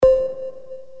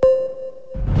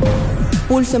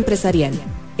Pulso Empresarial.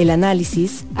 El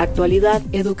análisis, actualidad,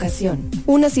 educación.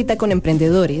 Una cita con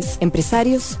emprendedores,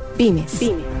 empresarios, pymes.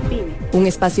 Un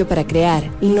espacio para crear,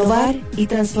 innovar y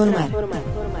transformar.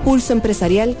 Pulso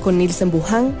Empresarial con Nilsen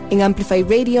Buján en Amplify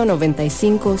Radio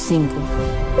 95.5.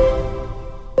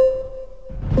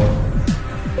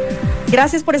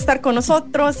 Gracias por estar con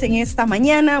nosotros en esta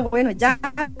mañana, bueno, ya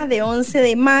de 11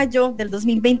 de mayo del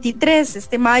 2023,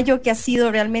 este mayo que ha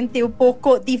sido realmente un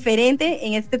poco diferente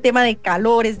en este tema de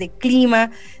calores, de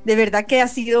clima, de verdad que ha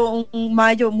sido un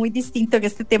mayo muy distinto en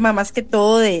este tema, más que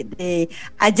todo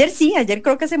ayer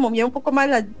creo que se movió un poco más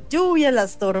las lluvias,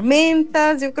 las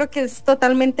tormentas, yo creo que es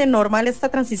totalmente normal esta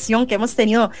transición que hemos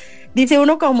tenido, dice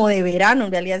uno como de verano,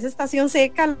 en realidad es estación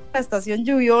seca, la estación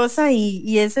lluviosa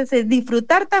y ese es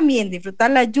disfrutar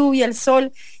la lluvia, el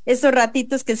sol, esos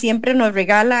ratitos que siempre nos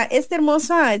regala esta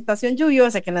hermosa estación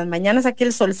lluviosa, que en las mañanas aquí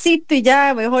el solcito y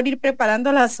ya mejor ir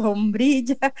preparando la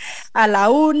sombrilla a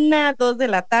la 1, 2 de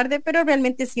la tarde, pero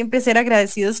realmente siempre ser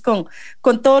agradecidos con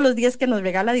todos los días que nos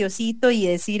regala Diosito y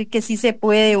decir que sí se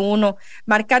puede uno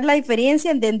marcar la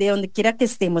diferencia desde donde quiera que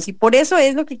estemos, y por eso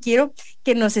es lo que quiero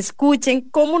que nos escuchen,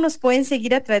 cómo nos pueden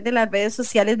seguir a través de las redes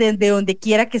sociales desde donde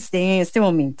quiera que estén en este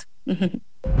momento.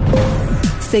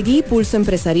 Seguí Pulso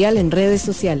Empresarial en redes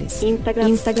sociales.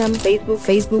 Instagram,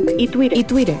 Facebook y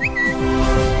Twitter.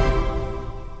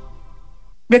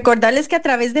 Recordarles que a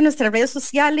través de nuestras redes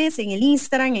sociales, en el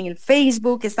Instagram, en el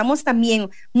Facebook, estamos también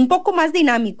un poco más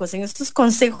dinámicos en estos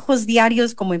consejos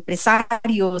diarios como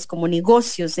empresarios, como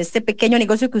negocios, este pequeño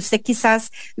negocio que usted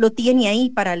quizás lo tiene ahí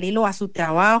paralelo a su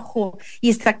trabajo y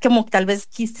está como tal vez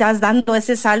quizás dando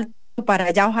ese salto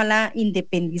para ya ojalá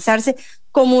independizarse,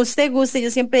 como usted guste. Yo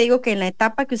siempre digo que en la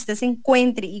etapa que usted se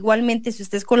encuentre, igualmente si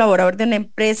usted es colaborador de una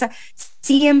empresa,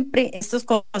 siempre estos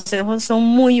consejos son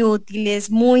muy útiles,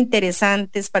 muy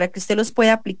interesantes para que usted los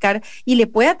pueda aplicar y le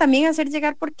pueda también hacer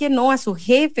llegar, ¿por qué no?, a su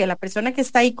jefe, a la persona que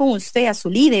está ahí con usted, a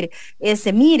su líder.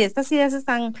 Mire, estas ideas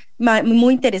están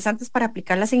muy interesantes para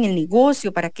aplicarlas en el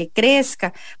negocio, para que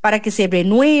crezca, para que se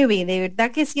renueve. De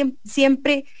verdad que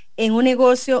siempre en un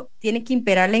negocio tiene que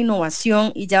imperar la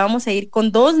innovación, y ya vamos a ir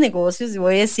con 2 negocios,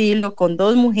 voy a decirlo, con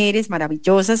 2 mujeres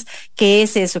maravillosas, que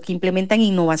es eso, que implementan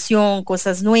innovación,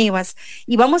 cosas nuevas,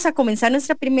 y vamos a comenzar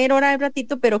nuestra primera hora de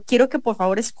ratito, pero quiero que por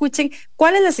favor escuchen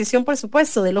cuál es la sesión, por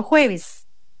supuesto, de los jueves.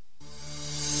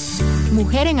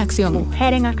 Mujer en acción.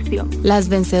 Las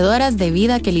vencedoras de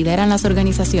vida que lideran las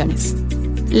organizaciones.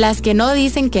 Las que no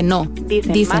dicen que no,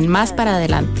 dicen más para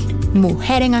adelante.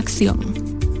 Mujer en acción.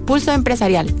 Pulso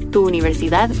Empresarial, tu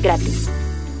universidad gratis.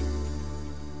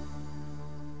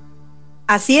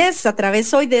 Así es, a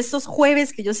través hoy de estos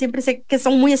jueves que yo siempre sé que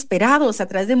son muy esperados, a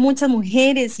través de muchas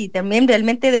mujeres y también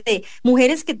realmente de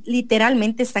mujeres que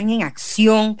literalmente están en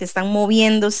acción, que están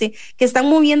moviéndose, que están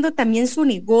moviendo también su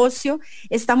negocio.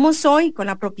 Estamos hoy con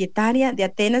la propietaria de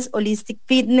Athena's Holistic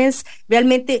Fitness,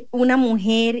 realmente una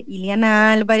mujer,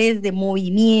 Ileana Álvarez, de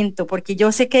movimiento, porque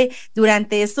yo sé que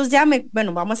durante estos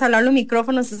vamos a hablar los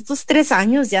micrófonos, estos 3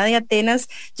 años ya de Athena's,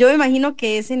 yo me imagino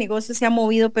que ese negocio se ha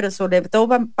movido, pero sobre todo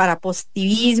para positivismo,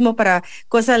 para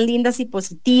cosas lindas y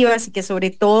positivas, y que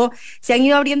sobre todo se han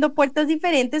ido abriendo puertas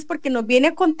diferentes, porque nos viene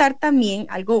a contar también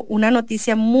una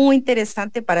noticia muy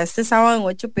interesante para este sábado en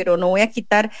 8, pero no voy a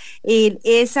quitar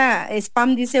esa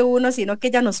spam, dice uno, sino que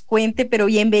ella nos cuente. Pero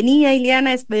bienvenida,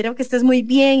 Ileana, espero que estés muy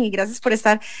bien y gracias por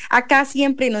estar acá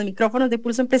siempre en los micrófonos de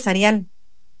Pulso Empresarial.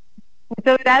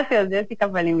 Muchas gracias, Jessica,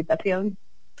 por la invitación,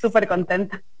 súper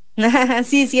contenta.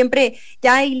 Sí, siempre,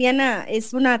 ya Ileana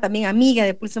es una también amiga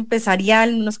de Pulso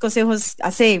Empresarial, unos consejos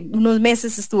hace unos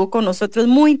meses estuvo con nosotros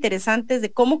muy interesantes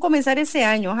de cómo comenzar ese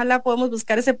año. Ojalá podamos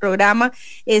buscar ese programa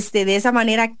de esa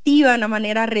manera activa, una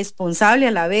manera responsable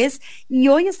a la vez, y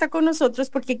hoy está con nosotros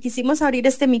porque quisimos abrir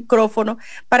este micrófono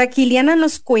para que Ileana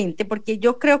nos cuente, porque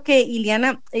yo creo que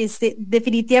Ileana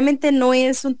definitivamente no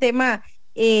es un tema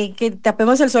que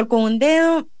tapemos el sol con un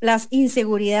dedo. La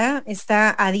inseguridad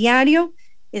está a diario,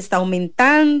 está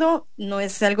aumentando, no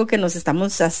es algo que nos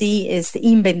estamos así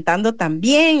inventando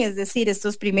también, es decir,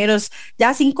 estos primeros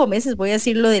ya 5 meses, voy a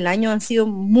decirlo, del año han sido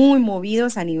muy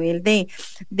movidos a nivel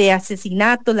de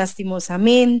asesinatos,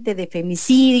 lastimosamente, de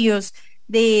femicidios,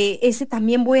 de ese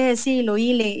también voy a decirlo,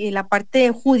 y la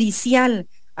parte judicial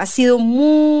ha sido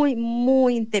muy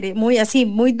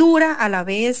muy dura a la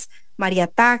vez. María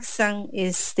Taxan,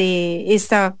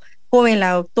 esta joven,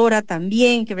 la doctora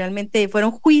también, que realmente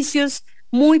fueron juicios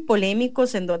muy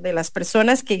polémicos en donde las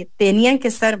personas que tenían que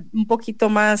estar un poquito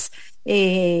más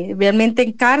realmente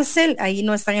en cárcel, ahí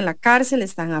no están en la cárcel,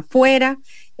 están afuera.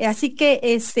 Así que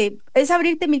es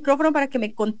abrirte el micrófono para que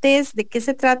me contés de qué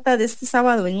se trata de este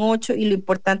sábado en 8 y lo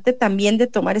importante también de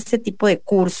tomar este tipo de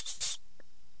cursos.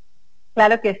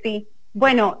 Claro que sí.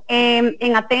 Bueno,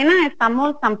 en Athena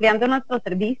estamos ampliando nuestros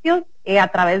servicios a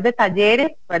través de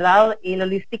talleres, ¿verdad? Y el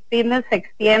Holistic Fitness se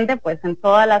extiende pues en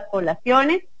todas las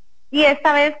poblaciones y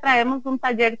esta vez traemos un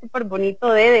taller súper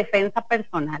bonito de defensa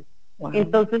personal. Wow.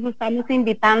 Entonces estamos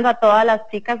invitando a todas las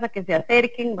chicas a que se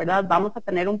acerquen, ¿verdad? Vamos a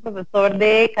tener un profesor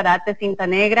de karate cinta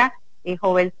negra,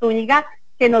 Jovel Zúñiga,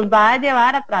 que nos va a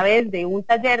llevar a través de un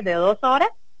taller de 2 horas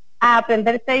a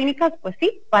aprender técnicas, pues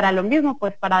sí, para lo mismo,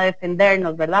 pues para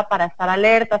defendernos, ¿verdad? Para estar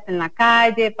alertas en la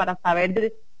calle, para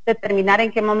saber determinar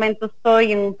en qué momento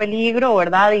estoy en un peligro,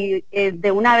 ¿verdad? Y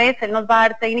de una vez él nos va a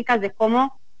dar técnicas de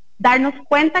cómo darnos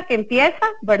cuenta que empieza,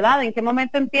 ¿verdad? En qué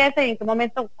momento empieza y en qué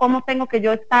momento, cómo tengo que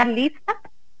yo estar lista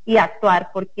y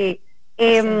actuar, porque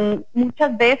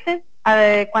muchas veces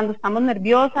cuando estamos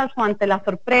nerviosas o ante la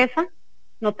sorpresa,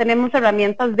 no tenemos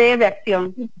herramientas de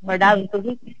reacción, ¿verdad?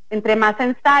 Entonces, entre más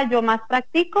ensayo, más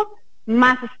practico,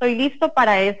 más estoy listo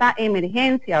para esa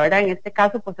emergencia, ¿verdad? En este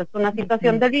caso, pues es una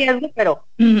situación de riesgo, pero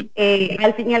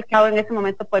al fin y al cabo en ese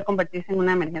momento puede convertirse en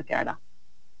una emergencia, ¿verdad?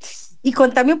 Y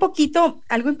contame un poquito,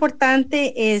 algo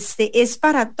importante, ¿es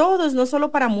para todos, no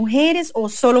solo para mujeres o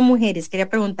solo mujeres? Quería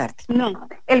preguntarte. No,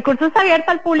 el curso está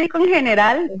abierto al público en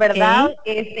general, ¿verdad?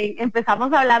 Okay.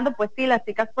 Empezamos hablando, pues sí, las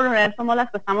chicas por lo general somos las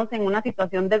que estamos en una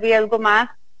situación de riesgo más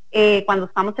cuando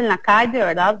estamos en la calle,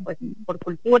 ¿verdad? Pues por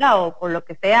cultura o por lo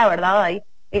que sea, ¿verdad? Ahí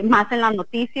más en las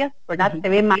noticias, ¿verdad? Se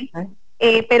ve más.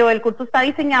 Pero el curso está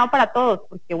diseñado para todos,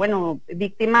 porque bueno,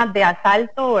 víctimas de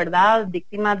asalto, ¿verdad?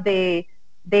 Víctimas de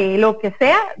lo que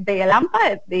sea, de Lampa,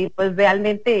 pues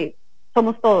realmente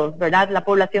somos todos, ¿verdad? La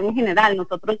población en general,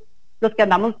 nosotros los que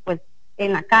andamos pues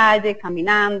en la calle,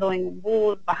 caminando, en un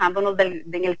bus, bajándonos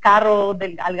en el carro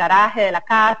al garaje de la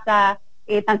casa,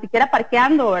 tan siquiera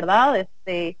parqueando, ¿verdad?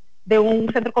 De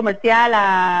un centro comercial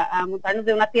a montarnos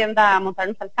de una tienda, a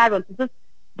montarnos al carro. Entonces,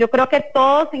 yo creo que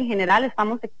todos en general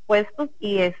estamos expuestos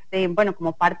y bueno,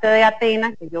 como parte de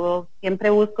Athena, que yo siempre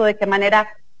busco de qué manera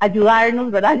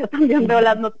ayudarnos, ¿verdad? Yo también veo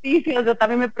las noticias, yo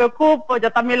también me preocupo, yo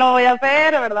también lo voy a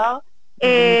hacer, ¿verdad?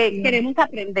 Queremos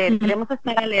aprender, queremos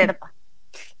estar alerta.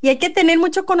 Y hay que tener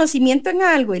mucho conocimiento en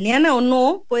algo, Ileana, o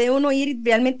no, puede uno ir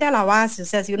realmente a la base, o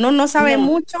sea, si uno no sabe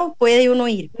mucho, puede uno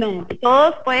ir. No,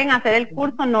 todos pueden hacer el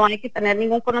curso, no hay que tener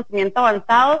ningún conocimiento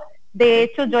avanzado. De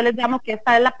hecho, yo les llamo que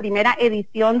esta es la primera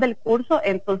edición del curso,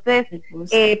 entonces,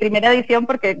 primera edición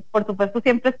porque, por supuesto,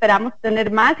 siempre esperamos tener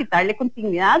más y darle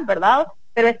continuidad, ¿verdad?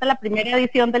 Pero esta es la primera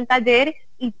edición del taller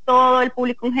y todo el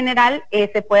público en general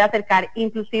se puede acercar.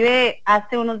 Inclusive,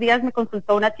 hace unos días me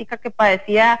consultó una chica que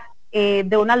padecía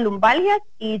de unas lumbalgias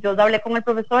y yo hablé con el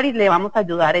profesor y le vamos a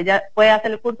ayudar. Ella puede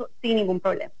hacer el curso sin ningún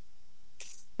problema.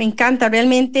 Me encanta,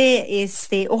 realmente,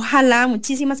 ojalá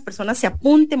muchísimas personas se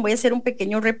apunten. Voy a hacer un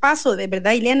pequeño repaso, de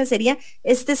verdad, Ileana, sería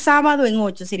este sábado en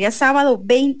 8, sería sábado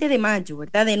 20 de mayo,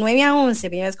 ¿verdad? De 9 a 11,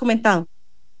 me habías comentado.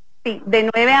 Sí, de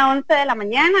 9 a 11 de la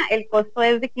mañana, el costo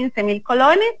es de 15,000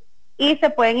 colones y se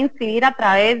pueden inscribir a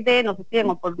través de, no sé si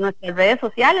o por nuestras redes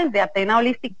sociales de Athena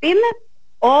Holistic Fitness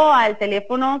o al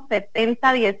teléfono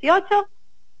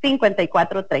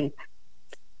 7018-5430.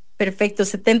 Perfecto,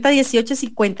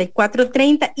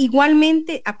 7018-5430.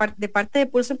 Igualmente, de parte de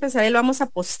Pulso Empresarial, vamos a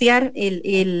postear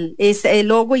el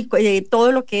logo y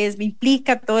todo lo que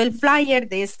implica, todo el flyer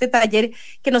de este taller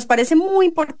que nos parece muy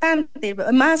importante,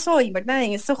 más hoy, ¿verdad?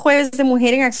 En estos jueves de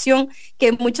Mujer en Acción,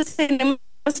 que muchos tenemos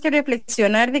que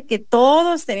reflexionar de que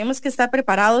todos tenemos que estar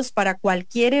preparados para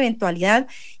cualquier eventualidad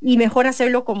y mejor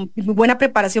hacerlo con buena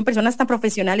preparación, personas tan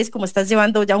profesionales como estás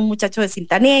llevando ya un muchacho de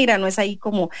cinta negra, no es ahí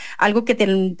como algo que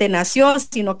te nació,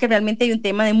 sino que realmente hay un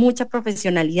tema de mucha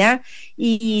profesionalidad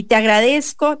y te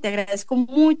agradezco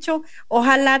mucho.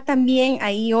 Ojalá también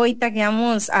ahí hoy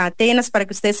tagueamos a Atenas para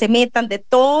que ustedes se metan de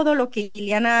todo lo que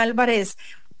Ileana Álvarez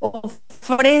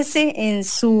ofrece en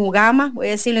su gama, voy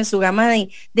a decirlo, en su gama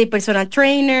de personal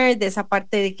trainer, de esa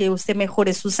parte de que usted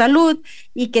mejore su salud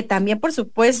y que también, por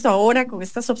supuesto, ahora con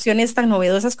estas opciones tan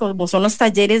novedosas como son los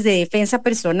talleres de defensa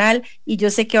personal, y yo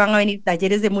sé que van a venir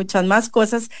talleres de muchas más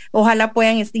cosas, ojalá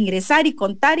puedan ingresar y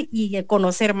contar y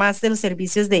conocer más de los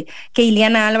servicios que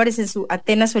Ileana Álvarez en su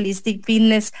Athena Holistic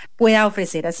Fitness pueda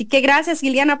ofrecer. Así que gracias,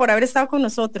 Ileana, por haber estado con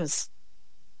nosotros.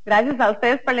 Gracias a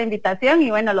ustedes por la invitación y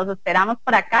bueno, los esperamos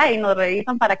por acá y nos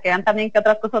revisan para que vean también qué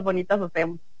otras cosas bonitas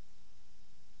hacemos.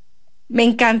 Me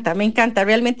encanta,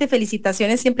 realmente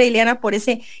felicitaciones siempre, Ileana, por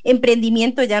ese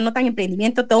emprendimiento, ya no tan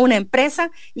emprendimiento, toda una empresa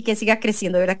y que siga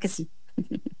creciendo, ¿verdad que sí?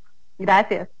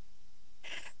 Gracias.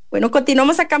 Bueno,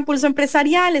 continuamos acá en Pulso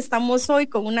Empresarial. Estamos hoy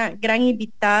con una gran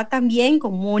invitada también,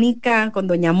 con Mónica, con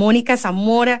doña Mónica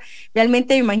Zamora.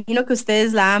 Realmente me imagino que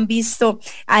ustedes la han visto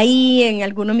ahí en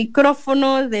algunos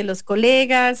micrófonos de los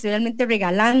colegas, realmente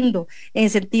regalando, en el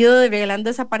sentido de regalando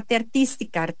esa parte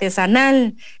artística,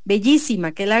 artesanal,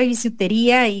 bellísima, que es la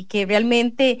bisutería y que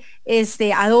realmente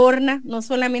adorna, no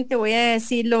solamente voy a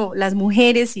decirlo las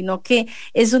mujeres, sino que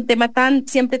es un tema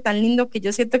siempre tan lindo que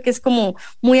yo siento que es como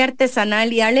muy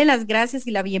artesanal, y darle las gracias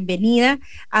y la bienvenida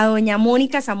a doña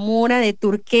Mónica Zamora de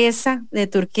Turquesa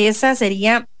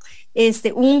sería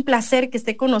un placer que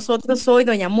esté con nosotros hoy.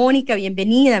 Doña Mónica,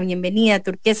 bienvenida a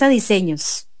Turquesa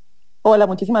Diseños. Hola,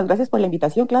 muchísimas gracias por la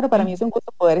invitación. Claro, para mí es un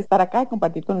gusto poder estar acá y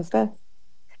compartir con ustedes.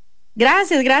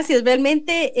 Gracias.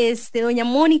 Realmente, doña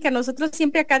Mónica, nosotros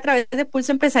siempre acá a través de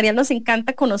Pulso Empresarial nos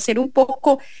encanta conocer un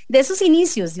poco de esos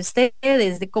inicios de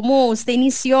ustedes, de cómo usted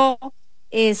inició,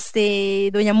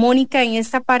 doña Mónica, en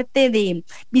esta parte de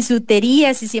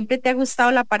bisutería, si siempre te ha gustado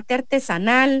la parte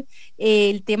artesanal,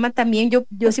 el tema también,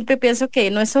 yo siempre pienso que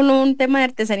no es solo un tema de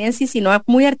artesanía en sí, sino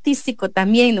muy artístico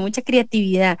también, de mucha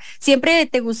creatividad. ¿Siempre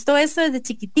te gustó eso desde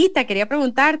chiquitita? Quería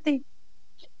preguntarte.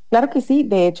 Claro que sí,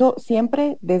 de hecho,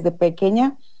 siempre desde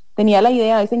pequeña tenía la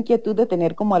idea, esa inquietud de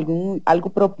tener como algo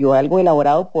propio, algo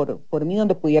elaborado por mí,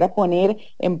 donde pudiera poner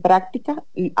en práctica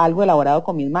algo elaborado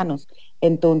con mis manos.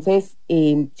 Entonces,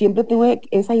 siempre tuve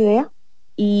esa idea,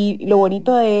 y lo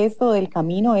bonito de esto, del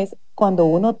camino, es cuando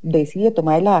uno decide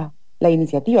tomar la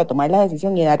iniciativa, tomar la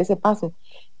decisión y dar ese paso.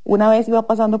 Una vez iba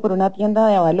pasando por una tienda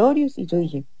de abalorios y yo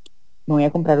dije, me voy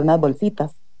a comprar unas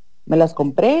bolsitas. Me las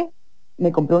compré.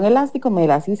 Me compré un elástico, me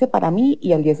las hice para mí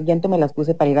y al día siguiente me las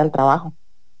puse para ir al trabajo.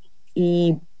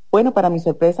 Y bueno, para mi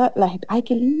sorpresa, la gente, ¡ay,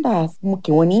 qué lindas!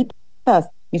 ¡Qué bonitas!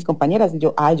 Mis compañeras, y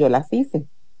yo, ¡ay, yo las hice!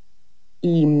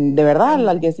 Y de verdad,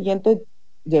 al día siguiente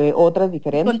llevé otras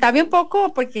diferentes. Contame un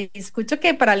poco, porque escucho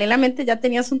que paralelamente ya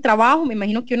tenías un trabajo, me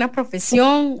imagino que una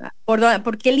profesión.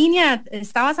 ¿Por qué línea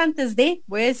estabas antes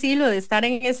voy a decirlo, de estar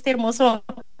en este hermoso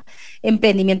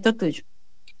emprendimiento tuyo?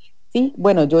 Sí,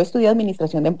 bueno, yo estudié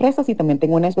administración de empresas y también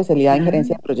tengo una especialidad en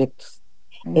gerencia de proyectos.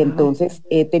 Entonces,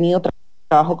 he tenido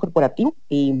trabajo corporativo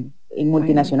y en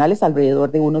multinacionales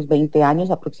alrededor de unos 20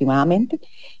 años aproximadamente,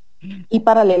 y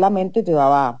paralelamente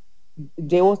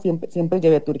siempre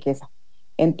llevé Turquesa.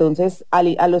 Entonces, al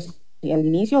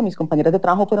inicio, mis compañeros de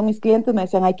trabajo fueron mis clientes, me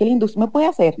decían, ¡ay, qué lindo, usted me puede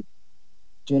hacer!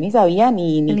 Yo ni sabía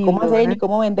ni cómo hacer, ni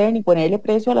cómo vender, ni ponerle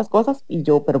precio a las cosas, y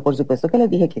yo, pero por supuesto que les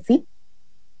dije que sí.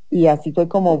 Y así fue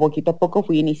como poquito a poco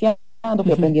fui iniciando,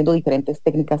 fui aprendiendo diferentes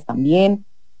técnicas también.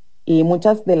 Y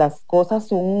muchas de las cosas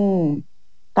son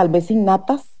tal vez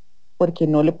innatas, porque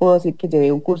no le puedo decir que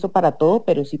llevé un curso para todo,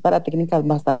 pero sí para técnicas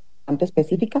bastante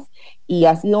específicas. Y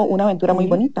ha sido una aventura muy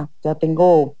bonita. Ya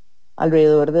tengo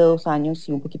alrededor de 2 años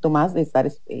y un poquito más de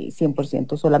estar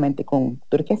 100% solamente con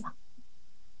Turquesa.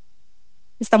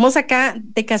 Estamos acá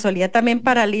de casualidad también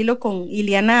paralelo con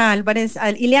Ileana Álvarez.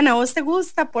 Ileana, ¿a vos te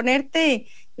gusta ponerte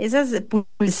esas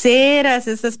pulseras,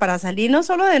 esas para salir, no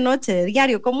solo de noche, de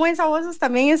diario? ¿Cómo es a vos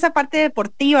también esa parte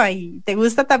deportiva y te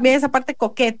gusta también esa parte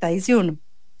coqueta, dice uno?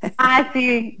 Ah,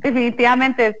 sí,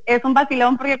 definitivamente es un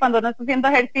vacilón, porque cuando uno está haciendo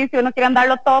ejercicio uno quiere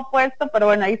andarlo todo puesto, pero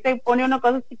bueno, ahí se pone uno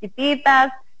cosas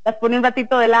chiquititas, las pone un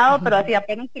ratito de lado, pero así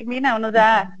apenas termina uno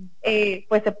ya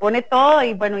pues se pone todo,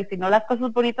 y bueno, y si no, las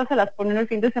cosas bonitas se las pone en el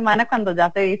fin de semana cuando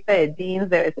ya se viste de jeans,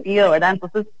 de vestido, ¿verdad?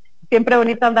 Entonces siempre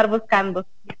bonito andar buscando.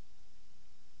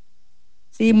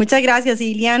 Sí, muchas gracias,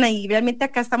 Ileana, y realmente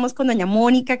acá estamos con doña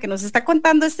Mónica, que nos está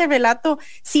contando este relato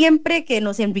siempre que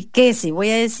nos enriquece, voy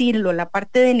a decirlo, la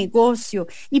parte de negocio,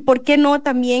 y por qué no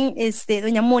también,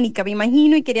 doña Mónica, me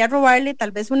imagino, y quería robarle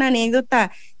tal vez una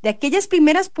anécdota de aquellas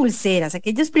primeras pulseras,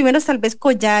 aquellos primeros tal vez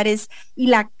collares, y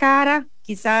la cara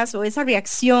quizás, o esa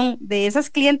reacción de esas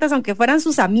clientas, aunque fueran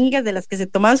sus amigas, de las que se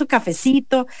tomaban su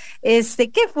cafecito,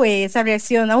 ¿qué fue esa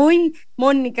reacción? Uy,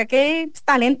 Mónica, qué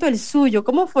talento el suyo,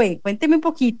 ¿cómo fue? Cuénteme un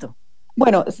poquito.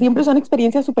 Bueno, siempre son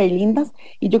experiencias súper lindas,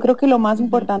 y yo creo que lo más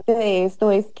importante de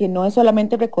esto es que no es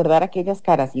solamente recordar aquellas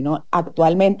caras, sino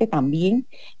actualmente también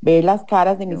ver las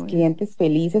caras de mis clientes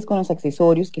felices con los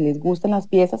accesorios, que les gustan las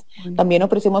piezas. También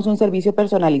ofrecemos un servicio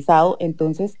personalizado,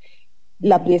 entonces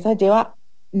la pieza lleva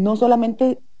no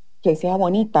solamente que sea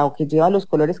bonita o que lleva los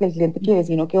colores que el cliente quiere,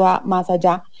 sino que va más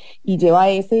allá y lleva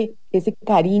ese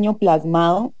cariño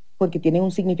plasmado, porque tiene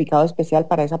un significado especial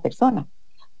para esa persona.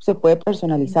 Se puede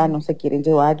personalizar, no sé, quieren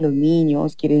llevar los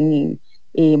niños, quieren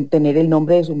tener el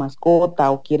nombre de su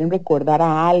mascota o quieren recordar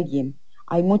a alguien.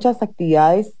 Hay muchas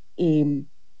actividades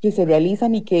que se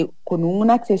realizan, y que con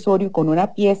un accesorio, con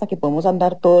una pieza que podemos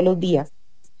andar todos los días,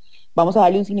 vamos a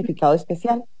darle un significado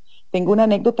especial. Tengo una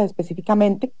anécdota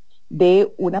específicamente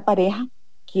de una pareja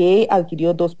que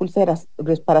adquirió 2 pulseras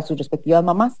para sus respectivas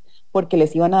mamás, porque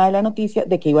les iban a dar la noticia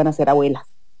de que iban a ser abuelas.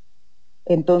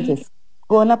 Entonces,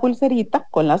 con la pulserita,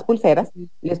 con las pulseras,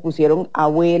 les pusieron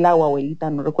abuela o abuelita,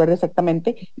 no recuerdo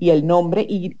exactamente, y el nombre,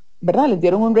 y, ¿verdad? Les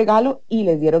dieron un regalo y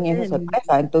les dieron esa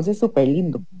sorpresa. Entonces, súper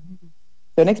lindo.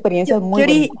 Son experiencias muy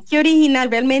bonitas. Qué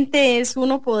original, realmente es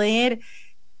uno poder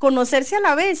conocerse a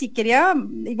la vez, y quería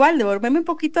igual devolverme un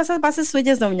poquito a esas bases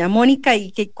suyas, doña Mónica,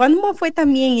 y que cuándo fue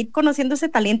también ir conociendo ese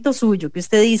talento suyo, que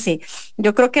usted dice,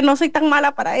 yo creo que no soy tan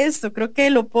mala para esto, creo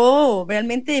que lo puedo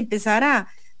realmente empezar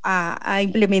a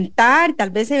implementar,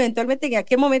 tal vez eventualmente en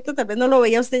aquel momento tal vez no lo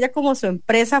veía usted ya como su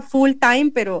empresa full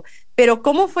time, pero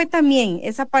 ¿cómo fue también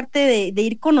esa parte de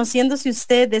ir conociéndose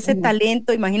usted de ese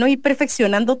talento? Imagino ir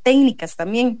perfeccionando técnicas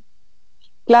también.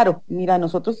 Claro, mira,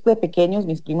 nosotros de pequeños,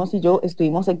 mis primos y yo,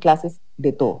 estuvimos en clases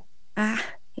de todo. Ah.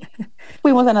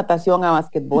 Fuimos a natación, a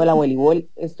básquetbol, a voleibol,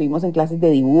 estuvimos en clases de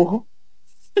dibujo,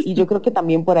 y yo creo que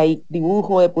también por ahí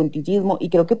dibujo, de puntillismo, y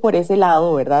creo que por ese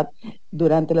lado, ¿verdad?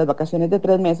 Durante las vacaciones de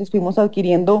 3 meses fuimos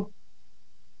adquiriendo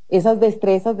esas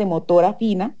destrezas de motora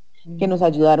fina que nos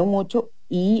ayudaron mucho,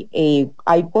 y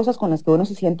hay cosas con las que uno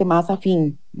se siente más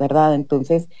afín, ¿verdad?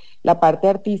 Entonces, la parte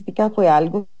artística fue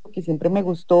algo que siempre me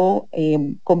gustó,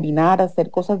 combinar, hacer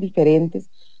cosas diferentes.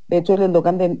 De hecho, el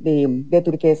eslogan de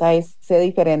Turquesa es "Sé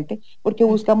diferente", porque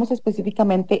buscamos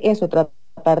específicamente eso,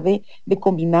 tratar de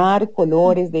combinar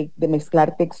colores, de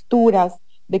mezclar texturas,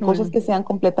 de cosas que sean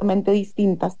completamente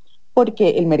distintas,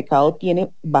 porque el mercado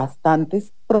tiene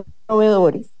bastantes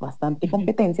proveedores, bastante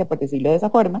competencia, por decirlo de esa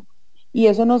forma, y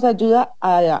eso nos ayuda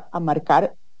a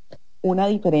marcar una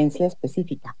diferencia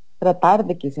específica, tratar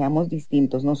de que seamos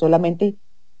distintos, no solamente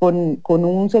con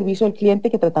un servicio al cliente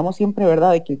que tratamos siempre,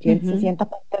 ¿verdad?, de que el cliente se sienta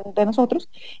parte de nosotros,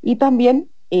 y también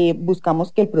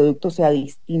buscamos que el producto sea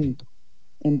distinto.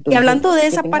 Entonces, y hablando de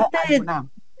esa parte alguna...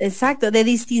 exacto, de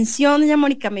distinción, doña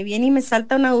Mónica, me viene y me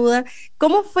salta una duda.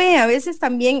 ¿Cómo fue? A veces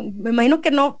también, me imagino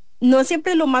que no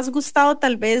siempre lo más gustado,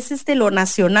 tal vez lo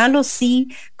nacional, o sí.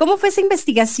 ¿Cómo fue esa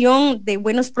investigación de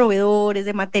buenos proveedores,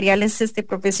 de materiales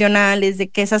profesionales, de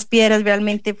que esas piedras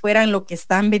realmente fueran lo que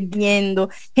están vendiendo,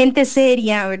 gente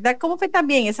seria, ¿verdad? ¿Cómo fue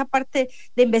también esa parte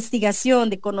de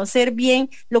investigación, de conocer bien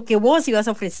lo que vos ibas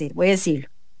a ofrecer, voy a decirlo?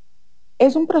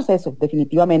 Es un proceso,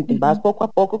 definitivamente. Vas poco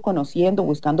a poco conociendo,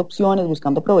 buscando opciones,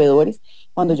 buscando proveedores.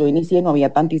 Cuando yo inicié no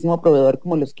había tantísimo proveedor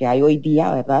como los que hay hoy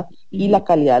día, ¿verdad? Y la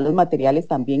calidad de los materiales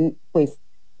también, pues,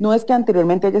 no es que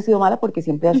anteriormente haya sido mala, porque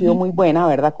siempre ha sido muy buena,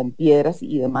 ¿verdad? Con piedras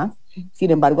y demás. Sin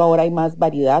embargo, ahora hay más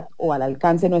variedad, o al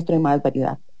alcance nuestro hay más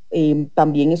variedad.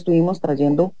 También estuvimos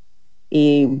trayendo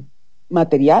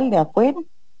material de afuera,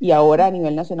 y ahora a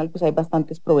nivel nacional pues hay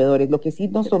bastantes proveedores. Lo que sí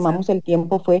nos tomamos el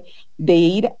tiempo fue de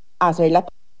ir hacer la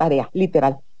tarea,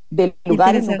 literal, de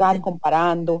lugar en lugar,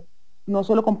 comparando, no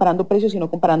solo comparando precios, sino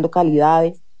comparando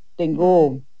calidades.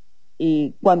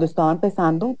 Cuando estaba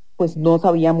empezando, pues no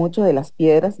sabía mucho de las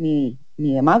piedras ni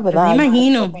demás, ¿verdad? Yo me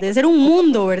imagino, debe ser un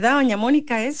mundo, ¿verdad, doña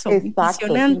Mónica? Eso, exacto,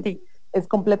 impresionante. Sí, es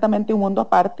completamente un mundo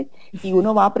aparte, y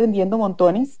uno va aprendiendo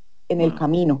montones en el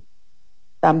camino.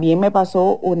 También me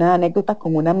pasó una anécdota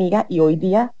con una amiga, y hoy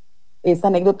día esta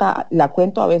anécdota la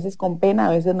cuento a veces con pena,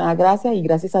 a veces me da gracia, y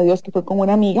gracias a Dios que fue con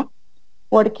una amiga,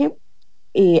 porque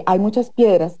hay muchas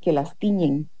piedras que las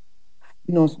tiñen.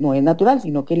 No es natural,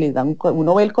 sino que les dan,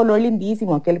 uno ve el color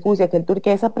lindísimo, aquel fucsia, aquel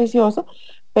turquesa precioso,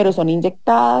 pero son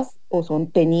inyectadas o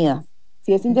son teñidas.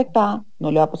 Si es inyectada,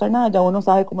 no le va a pasar nada, ya uno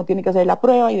sabe cómo tiene que hacer la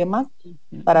prueba y demás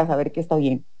para saber que está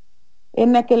bien.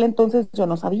 En aquel entonces yo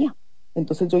no sabía.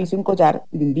 Entonces yo hice un collar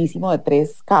lindísimo de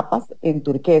 3 capas en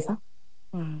turquesa,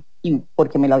 y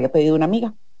porque me lo había pedido una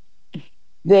amiga.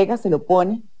 Llega, se lo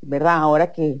pone, ¿verdad?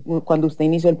 Ahora que cuando usted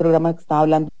inició el programa que estaba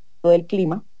hablando del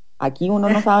clima, aquí uno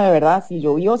no sabe, ¿verdad?, si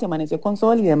llovió, si amaneció con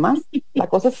sol y demás. La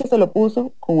cosa es que se lo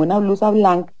puso con una blusa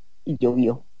blanca y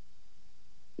llovió.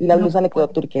 Y la blusa le quedó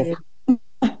turquesa.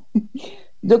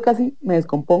 Yo casi me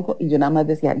descompongo, y yo nada más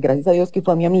decía, gracias a Dios que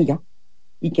fue a mi amiga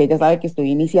y que ella sabe que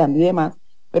estoy iniciando y demás,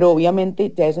 pero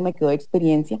obviamente ya eso me quedó de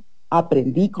experiencia,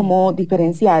 aprendí cómo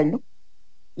diferenciarlo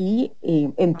y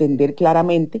entender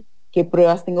claramente qué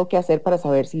pruebas tengo que hacer para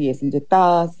saber si es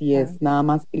inyectada, si es nada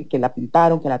más que la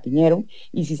pintaron, que la tiñeron,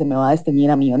 y si se me va a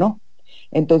desteñir a mí o no.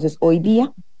 Entonces, hoy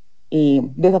día,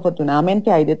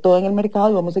 desafortunadamente, hay de todo en el mercado,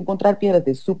 y vamos a encontrar piedras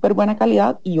de súper buena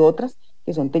calidad y otras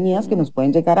que son teñidas, que nos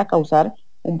pueden llegar a causar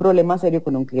un problema serio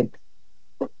con un cliente.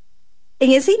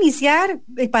 En ese iniciar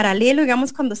paralelo,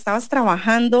 digamos, cuando estabas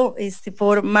trabajando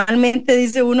formalmente,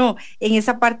 dice uno, en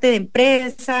esa parte de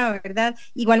empresa, ¿verdad?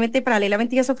 Igualmente,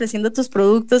 paralelamente ibas ofreciendo tus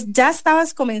productos, ¿ya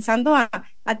estabas comenzando a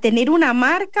a tener una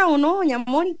marca o no, doña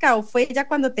Mónica, o fue ya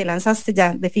cuando te lanzaste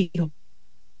ya de fijo?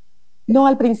 No,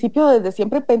 al principio desde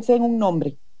siempre pensé en un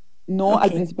nombre. No, Ok.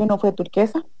 al principio no fue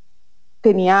turquesa.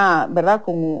 Tenía, ¿verdad?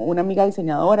 Con una amiga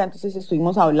diseñadora, entonces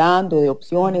estuvimos hablando de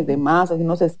opciones, de masas,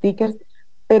 unos stickers,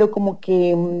 pero como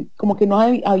que no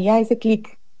había ese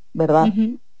clic, ¿verdad?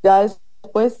 Ujú. Ya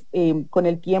después, con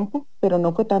el tiempo, pero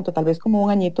no fue tanto, tal vez como un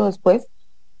añito después,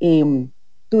 eh,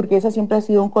 turquesa siempre ha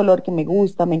sido un color que me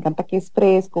gusta, me encanta que es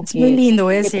fresco, Es muy lindo,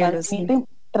 voy a que decirlo, sí.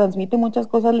 transmite muchas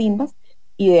cosas lindas,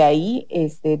 y de ahí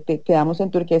quedamos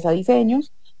en turquesa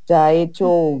diseños. Ya he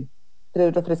hecho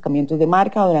 3 refrescamientos de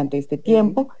marca durante este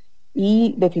tiempo,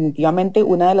 y definitivamente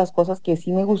una de las cosas que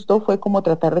sí me gustó fue como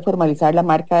tratar de formalizar la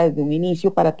marca desde un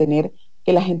inicio para tener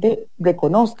que la gente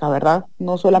reconozca, ¿verdad?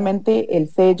 No solamente el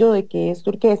sello de que es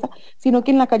turquesa, sino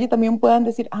que en la calle también puedan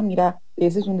decir, ah, mira,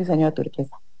 ese es un diseño de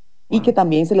turquesa. Y que Wow.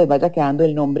 también se les vaya quedando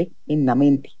el nombre en la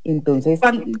mente. Entonces,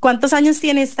 ¿Cuántos años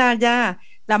tiene esta ya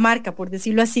la marca, por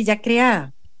decirlo así, ya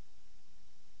creada?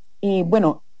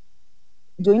 bueno,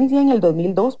 yo inicié en el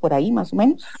 2002, por ahí más o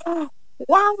menos, y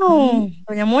 ¡Wow!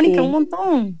 Doña Mónica, un eh,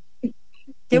 montón. Qué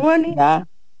sí, bonito.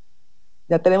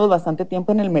 ya tenemos bastante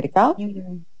tiempo en el mercado,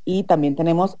 y también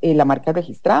tenemos la marca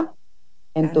registrada. Claro.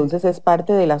 Entonces es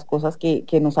parte de las cosas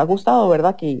que nos ha gustado,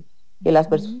 ¿verdad? Que las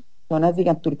Ujú. personas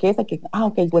digan turquesa, que, ah,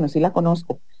 ok, bueno, sí la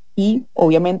conozco. Y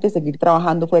obviamente seguir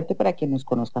trabajando fuerte para que nos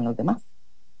conozcan los demás.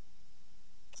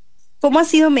 ¿Cómo ha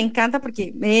sido? Me encanta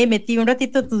porque me metí un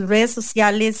ratito a tus redes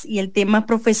sociales y el tema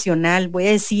profesional, voy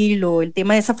a decirlo, el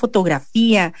tema de esa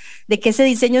fotografía, de que ese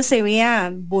diseño se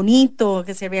vea bonito,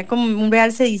 que se vea como un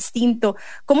realce distinto.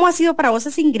 ¿Cómo ha sido para vos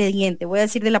ese ingrediente? Voy a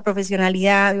decir de la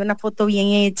profesionalidad, de una foto bien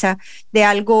hecha, de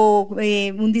algo,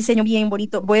 un diseño bien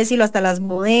bonito. Voy a decirlo hasta las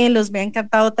modelos, me ha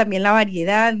encantado también la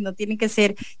variedad, no tienen que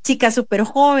ser chicas súper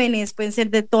jóvenes, pueden ser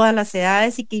de todas las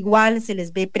edades y que igual se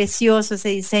les ve precioso ese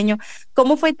diseño.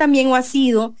 ¿Cómo fue también o ha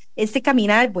sido este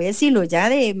caminar, voy a decirlo, ya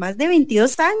de más de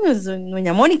 22 años,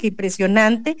 doña Mónica,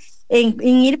 impresionante, en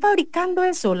ir fabricando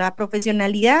eso, la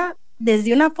profesionalidad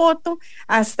desde una foto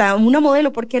hasta una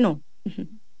modelo, ¿por qué no?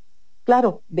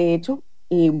 Claro, de hecho,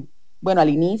 bueno, al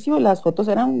inicio las fotos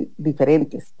eran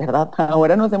diferentes, ¿verdad?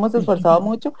 Ahora nos hemos esforzado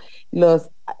mucho.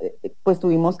 Pues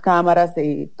tuvimos cámaras,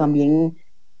 también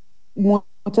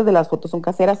muchas de las fotos son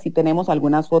caseras, sí tenemos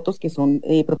algunas fotos que son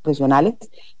profesionales,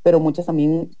 pero muchas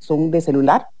también son de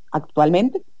celular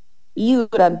actualmente. Y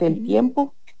durante el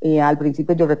tiempo, al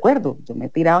principio yo recuerdo, yo me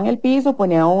tiraba en el piso,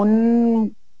 ponía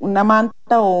una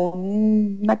manta o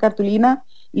una cartulina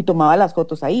y tomaba las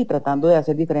fotos ahí, tratando de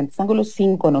hacer diferentes ángulos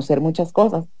sin conocer muchas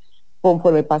cosas.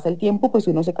 Conforme pasa el tiempo, pues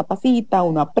uno se capacita,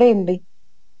 uno aprende.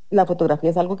 La fotografía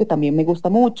es algo que también me gusta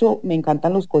mucho, me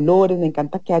encantan los colores, me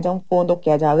encanta que haya un fondo,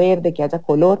 que haya verde, que haya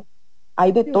color.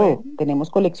 Hay de Qué bueno. todo. Tenemos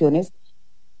colecciones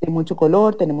de mucho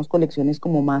color, tenemos colecciones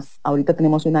como más, ahorita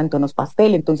tenemos una en tonos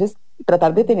pastel, entonces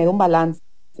tratar de tener un balance.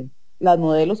 Las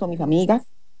modelos son mis amigas,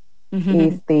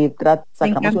 Me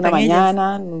sacamos una encantan ellas.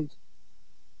 mañana,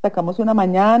 sacamos una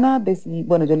mañana,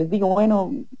 bueno, yo les digo,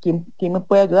 bueno, ¿quién me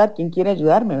puede ayudar? ¿Quién quiere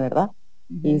ayudarme, verdad?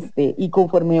 Y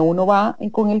conforme uno va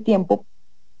con el tiempo,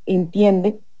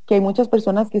 entiende que hay muchas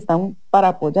personas que están para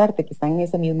apoyarte, que están en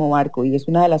ese mismo barco, y es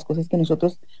una de las cosas que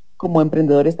nosotros como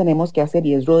emprendedores tenemos que hacer,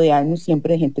 y es rodearnos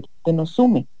siempre de gente que nos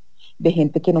sume, de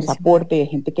gente que nos Impresionante. aporte, de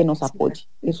gente que nos Sí, apoye.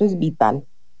 Eso es vital.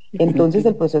 Entonces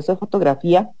el definitivo. proceso de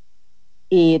fotografía,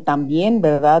 también,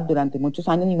 ¿verdad? Durante muchos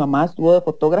años mi mamá estuvo de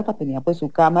fotógrafa, tenía pues su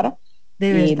cámara, De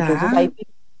y entonces ahí, verdad.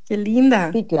 Qué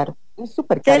linda. sí, claro, es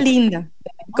súper Qué caro. linda.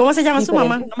 Tenemos ¿Cómo se llama su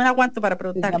mamá? diferentes, No me la aguanto para se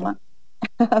preguntarle. llama,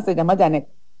 se llama Janet.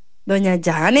 Doña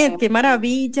Janet, Tenemos qué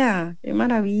maravilla, qué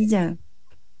maravilla.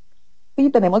 Sí,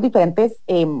 tenemos diferentes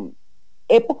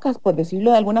épocas, por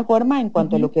decirlo de alguna forma, en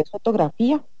cuanto a Ujú. lo que es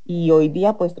fotografía, y hoy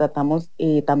día pues tratamos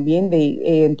también de,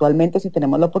 eventualmente, si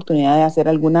tenemos la oportunidad de hacer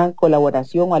alguna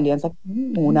colaboración o alianza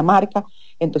con una Ujú. marca,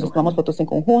 Qué entonces tomamos bueno. fotos en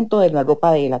conjunto de la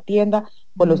ropa de la tienda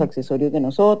con los Ujú. accesorios de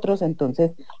nosotros,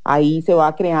 entonces ahí se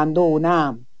va creando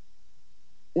una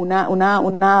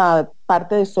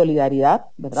parte de solidaridad,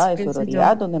 Sí, ¿verdad? De pienso yo.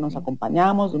 sororidad, donde nos Sí.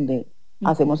 acompañamos, donde Ujú.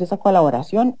 hacemos esa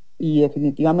colaboración, y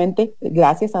definitivamente,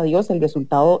 gracias a Dios, el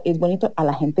resultado es bonito, a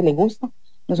la gente le gusta. Qué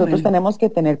Nosotros bueno, tenemos que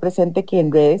tener presente que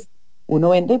en redes uno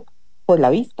vende por la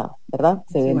vista, ¿verdad?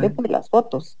 Se es vende igual. por las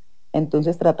fotos.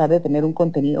 Entonces tratar de tener un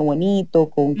contenido bonito,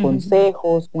 con Ujú.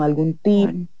 consejos, con algún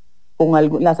tip, Bueno.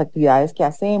 con las actividades que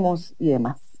hacemos y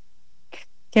demás.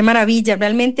 Qué maravilla,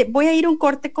 realmente. Voy a ir a un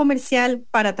corte comercial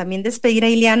para también despedir a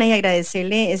Ileana y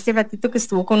agradecerle este ratito que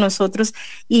estuvo con nosotros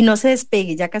y no se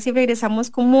despegue. Ya casi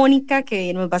regresamos con Mónica,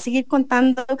 que nos va a seguir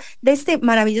contando de este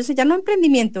maravilloso, ya no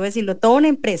emprendimiento, es decirlo, toda una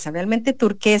empresa. Realmente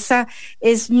Turquesa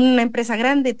es una empresa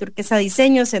grande, Turquesa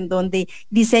Diseños, en donde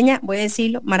diseña, voy a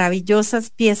decirlo, maravillosas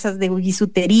piezas de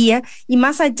bisutería y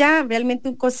más allá, realmente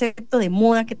un concepto de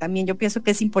moda que también yo pienso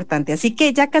que es importante. Así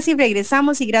que ya casi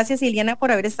regresamos y gracias, Ileana,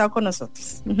 por haber estado con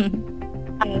nosotros.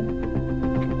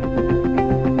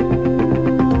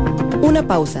 Una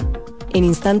pausa. En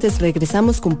instantes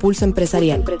regresamos con Pulso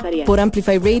Empresarial por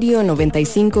Amplify Radio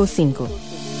 95.5.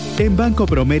 En Banco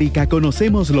Promérica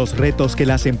conocemos los retos que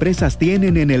las empresas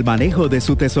tienen en el manejo de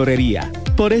su tesorería.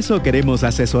 Por eso queremos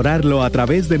asesorarlo a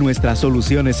través de nuestras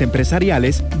soluciones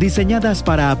empresariales diseñadas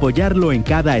para apoyarlo en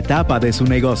cada etapa de su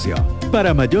negocio.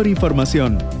 Para mayor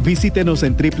información, visítenos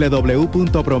en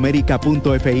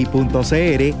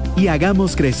www.promerica.fi.cr y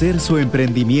hagamos crecer su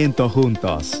emprendimiento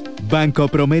juntos. Banco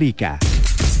Promérica.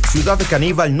 Ciudad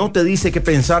Caníbal no te dice qué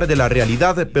pensar de la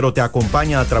realidad, pero te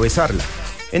acompaña a atravesarla.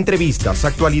 Entrevistas,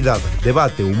 actualidad,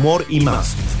 debate, humor y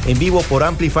más. En vivo por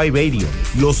Amplify Radio,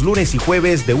 los lunes y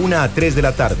jueves de 1 a 3 de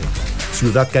la tarde.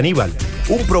 Ciudad Caníbal,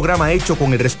 un programa hecho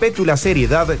con el respeto y la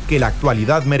seriedad que la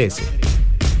actualidad merece.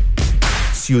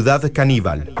 Ciudad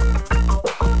Caníbal.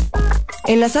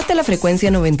 Enlazate a la frecuencia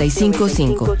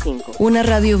 95.5, una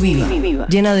radio viva,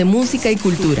 llena de música y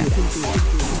cultura.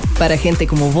 Para gente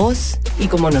como vos y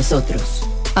como nosotros.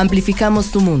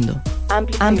 Amplificamos tu mundo.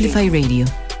 Amplify Radio.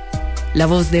 La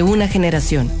voz de una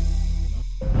generación.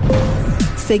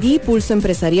 Seguí Pulso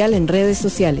Empresarial en redes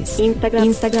sociales.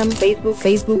 Instagram,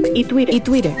 Facebook y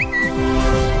Twitter.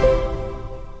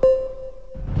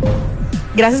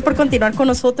 Gracias por continuar con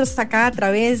nosotros acá a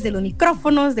través de los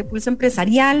micrófonos de Pulso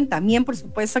Empresarial, también por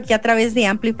supuesto aquí a través de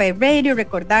Amplify Radio.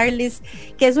 Recordarles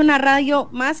que es una radio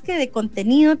más que de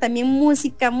contenido, también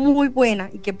música muy buena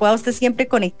y que pueda usted siempre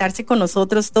conectarse con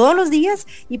nosotros todos los días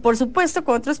y por supuesto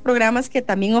con otros programas que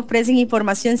también ofrecen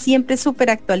información siempre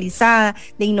súper actualizada,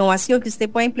 de innovación que usted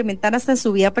pueda implementar hasta en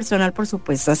su vida personal, por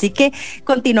supuesto. Así que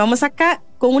continuamos acá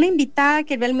con una invitada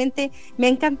que realmente me ha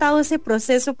encantado ese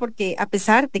proceso porque a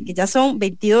pesar de que ya son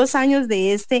 22 años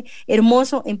de este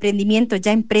hermoso emprendimiento,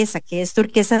 ya empresa, que es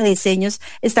Turquesa Diseños,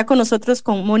 está con nosotros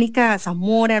con Mónica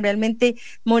Zamora. Realmente,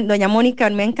 doña Mónica,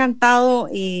 me ha encantado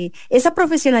esa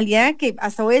profesionalidad que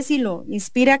hasta voy a decirlo,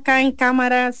 inspira acá en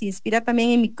cámaras, inspira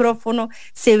también en micrófono.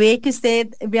 Se ve que usted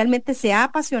realmente se ha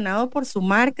apasionado por su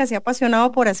marca, se ha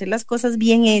apasionado por hacer las cosas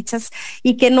bien hechas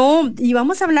y que no, y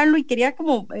vamos a hablarlo y quería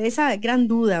como esa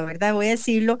gran duda, ¿verdad? Voy a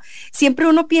decirlo, siempre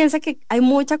uno piensa que hay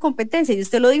mucha competencia y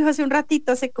usted lo dijo hace un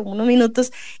ratito, hace como unos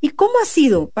minutos. ¿Y cómo ha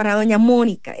sido para doña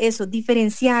Mónica eso,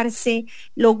 diferenciarse,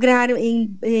 lograr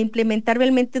implementar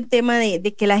realmente un tema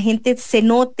de que la gente se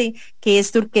note que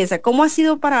es turquesa? ¿Cómo ha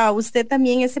sido para usted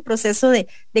también ese proceso de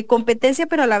competencia,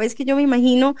 pero a la vez que yo me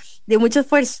imagino de mucho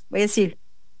esfuerzo, voy a decir?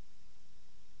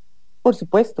 Por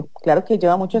supuesto, claro que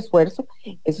lleva mucho esfuerzo,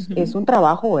 es un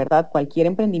trabajo, ¿verdad? Cualquier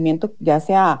emprendimiento, ya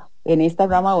sea en esta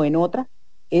rama o en otra,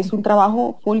 es un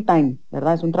trabajo full time,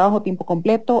 ¿verdad? Es un trabajo a tiempo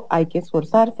completo, hay que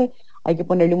esforzarse, hay que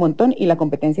ponerle un montón y la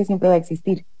competencia siempre va a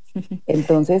existir.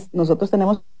 Entonces, nosotros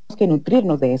tenemos que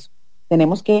nutrirnos de eso.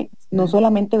 Tenemos que no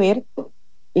solamente ver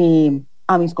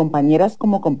a mis compañeras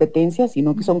como competencia,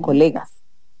 sino que son colegas,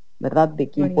 ¿verdad?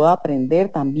 De quien puedo aprender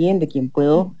también, de quien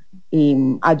puedo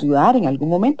ayudar en algún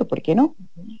momento, ¿por qué no?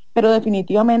 Pero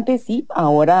definitivamente sí,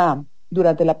 ahora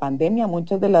durante la pandemia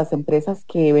muchas de las empresas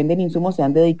que venden insumos se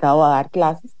han dedicado a dar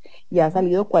clases y ha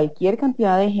salido cualquier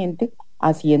cantidad de gente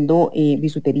haciendo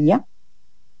bisutería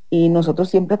y nosotros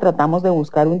siempre tratamos de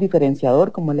buscar un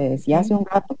diferenciador, como le decía hace un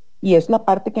rato, y es la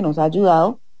parte que nos ha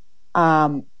ayudado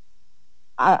a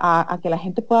que la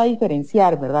gente pueda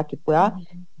diferenciar, ¿verdad? Que pueda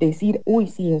decir, uy,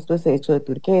 sí, esto es hecho de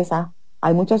turquesa.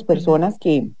 Hay muchas personas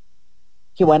que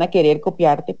van a querer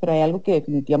copiarte, pero hay algo que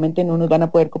definitivamente no nos van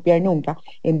a poder copiar nunca,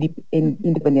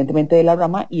 independientemente de la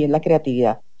rama, y es la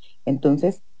creatividad.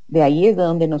 Entonces, de ahí es de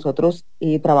donde nosotros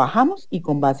trabajamos y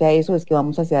con base a eso es que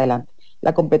vamos hacia adelante.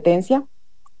 La competencia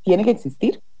tiene que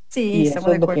existir, sí, y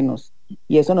eso es lo que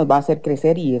y eso nos va a hacer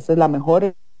crecer y esa es la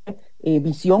mejor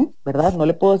visión, ¿verdad? No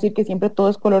le puedo decir que siempre todo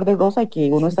es color de rosa y que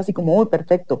uno está así como, uy,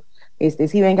 perfecto,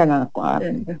 sí vengan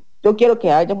yo quiero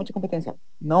que haya mucha competencia.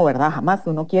 No, ¿verdad? Jamás.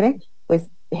 Uno quiere,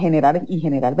 pues, generar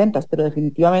ventas, pero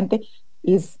definitivamente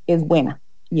es buena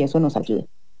y eso nos ayuda.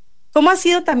 ¿Cómo ha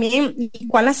sido también y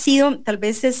cuál ha sido tal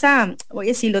vez esa, voy a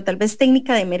decirlo, tal vez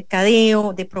técnica de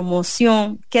mercadeo, de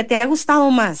promoción, que te ha gustado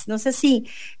más? No sé si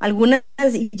algunas,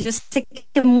 y yo sé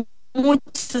que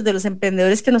muchos de los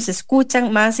emprendedores que nos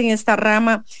escuchan más en esta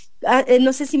rama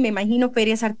no sé si me imagino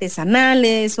ferias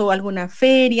artesanales o alguna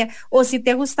feria, o si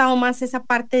te ha gustado más esa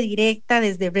parte directa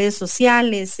desde redes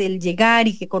sociales, el llegar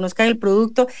y que conozcan el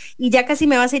producto, y ya casi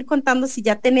me vas a ir contando si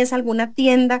ya tenés alguna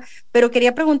tienda, pero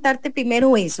quería preguntarte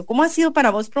primero eso, ¿cómo ha sido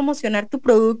para vos promocionar tu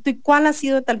producto y cuál ha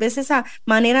sido tal vez esa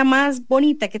manera más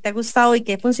bonita que te ha gustado y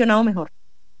que ha funcionado mejor?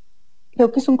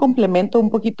 Creo que es un complemento un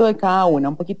poquito de cada una,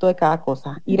 un poquito de cada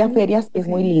cosa. Ir a ferias es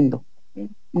muy lindo.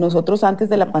 Nosotros antes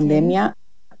de la pandemia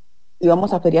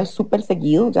íbamos a ferias súper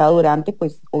seguido, ya durante,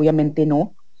 pues obviamente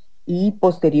no. Y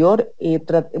posterior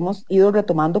hemos ido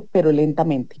retomando, pero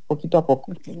lentamente, poquito a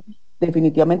poco.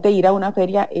 Definitivamente ir a una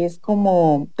feria es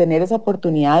como tener esa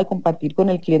oportunidad de compartir con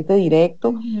el cliente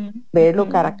directo, verlo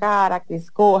cara a cara, que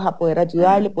escoja, poder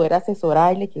ayudarle, poder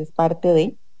asesorarle, que es parte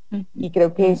de, y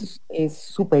creo que eso es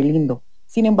súper lindo.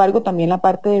 Sin embargo, también la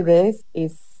parte de redes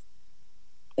es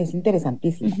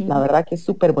interesantísima. La verdad que es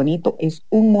súper bonito, es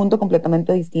un mundo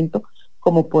completamente distinto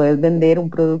como puedes vender un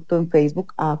producto en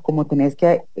Facebook a como tenés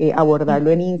que abordarlo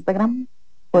en Instagram,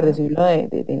 por decirlo,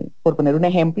 por poner un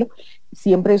ejemplo.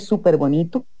 Siempre es súper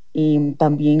bonito, y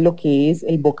también lo que es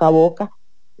el boca a boca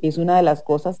es una de las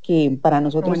cosas que para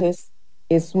nosotros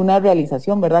es una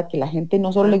realización, ¿verdad? Que la gente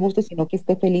no solo le guste, sino que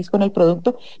esté feliz con el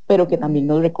producto, pero que también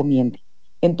nos recomiende.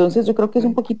 Entonces yo creo que es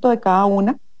un poquito de cada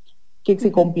una que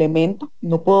se complementa.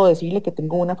 No puedo decirle que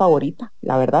tengo una favorita,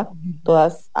 la verdad.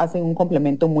 Todas hacen un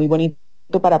complemento muy bonito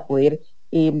para poder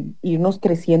irnos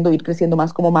creciendo, ir creciendo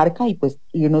más como marca y pues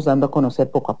irnos dando a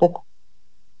conocer poco a poco.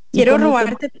 Quiero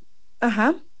robarte,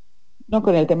 ajá. No,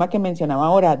 con el tema que mencionaba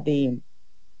ahora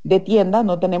de tienda,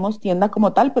 no tenemos tienda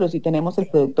como tal, pero sí tenemos el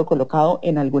producto colocado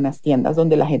en algunas tiendas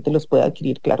donde la gente los puede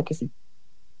adquirir, claro que sí.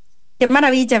 Qué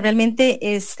maravilla, realmente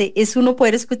es uno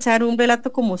poder escuchar un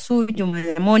relato como suyo,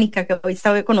 de Mónica, que hoy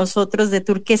está con nosotros, de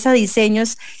Turquesa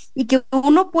Diseños, y que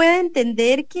uno puede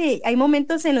entender que hay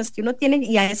momentos en los que uno tiene,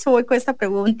 y a eso voy con esta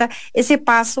pregunta, ese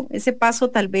paso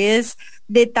tal vez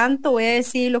de tanto, voy a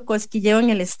decirlo, cosquilleo en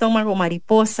el estómago,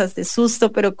 mariposas, de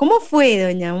susto, pero ¿cómo fue,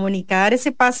 doña Mónica, dar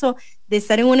ese paso de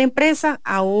estar en una empresa,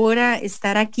 ahora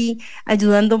estar aquí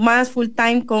ayudando más full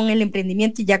time con el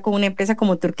emprendimiento y ya con una empresa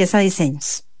como Turquesa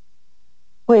Diseños?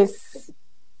 Pues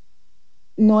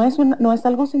no es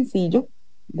algo sencillo,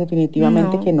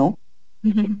 definitivamente que no.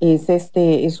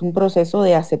 Es un proceso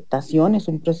de aceptación, es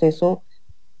un proceso,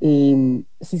 si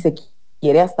se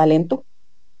quiere, hasta lento.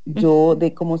 Yo,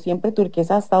 como siempre,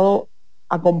 Turquesa ha estado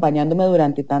acompañándome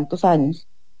durante tantos años,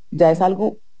 ya es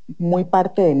algo muy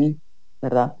parte de mí,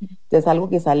 ¿verdad? Ya es algo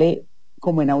que sale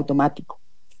como en automático.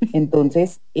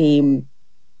 Entonces,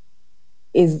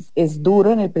 es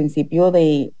duro en el principio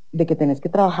de que tenés que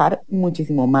trabajar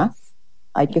muchísimo más,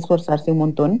 hay que esforzarse un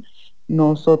montón.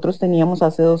 Nosotros teníamos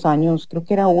hace 2 años, creo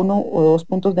que era 1 o 2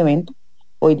 puntos de venta,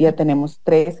 hoy día tenemos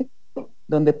 13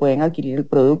 donde pueden adquirir el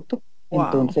producto. Wow.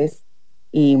 Entonces,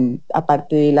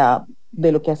 aparte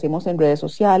de lo que hacemos en redes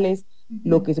sociales,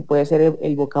 lo que se puede hacer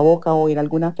el boca a boca o ir a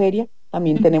alguna feria,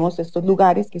 también tenemos estos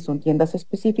lugares que son tiendas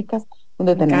específicas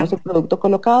donde tenemos el producto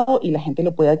colocado y la gente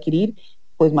lo puede adquirir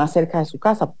pues más cerca de su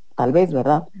casa, tal vez,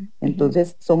 ¿verdad?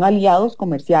 Entonces son aliados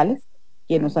comerciales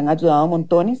que nos han ayudado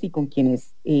montones y con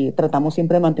quienes tratamos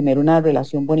siempre de mantener una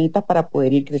relación bonita para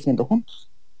poder ir creciendo juntos.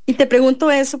 Y te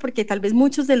pregunto eso porque tal vez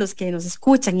muchos de los que nos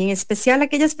escuchan, y en especial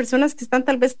aquellas personas que están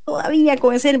tal vez todavía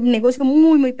con ese negocio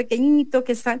muy, muy pequeñito,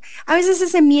 que están, a veces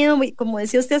ese miedo, como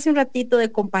decía usted hace un ratito,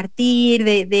 de compartir,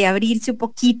 de abrirse un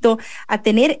poquito, a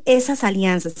tener esas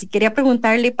alianzas. Y quería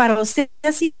preguntarle, para usted,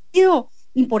 ¿ha sido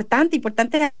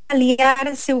importante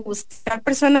aliarse, buscar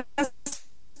personas,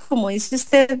 como dice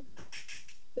usted,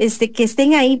 que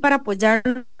estén ahí para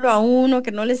apoyarlo a uno,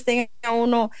 que no le estén a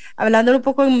uno, hablándolo un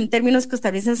poco en términos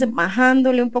costarricenses,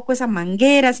 bajándole un poco esa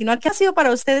manguera, sino que ha sido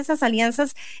para ustedes esas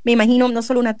alianzas, me imagino, no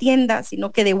solo una tienda,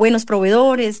 sino que de buenos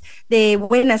proveedores, de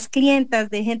buenas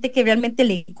clientas, de gente que realmente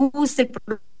le guste el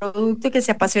producto, que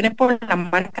se apasione por la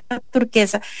marca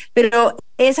turquesa, pero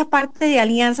esa parte de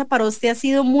alianza para usted ha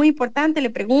sido muy importante, le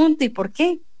pregunto, ¿y por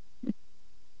qué?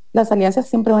 Las alianzas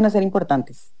siempre van a ser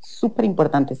importantes, súper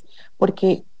importantes,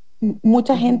 porque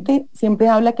mucha gente siempre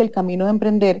habla que el camino de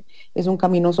emprender es un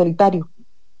camino solitario,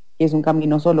 es un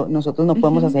camino solo. Nosotros no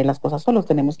podemos hacer las cosas solos,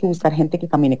 tenemos que buscar gente que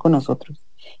camine con nosotros.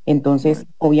 Entonces,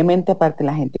 obviamente, aparte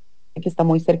la gente que está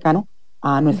muy cercano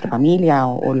a nuestra familia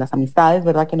o las amistades,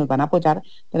 ¿verdad?, que nos van a apoyar,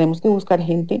 tenemos que buscar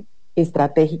gente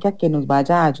estratégica que nos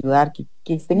vaya a ayudar,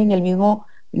 que estén en el mismo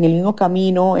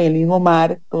camino, en el mismo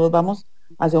mar, todos vamos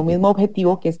hacia un mismo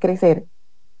objetivo, que es crecer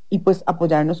y pues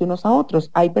apoyarnos unos a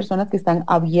otros. Hay personas que están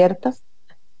abiertas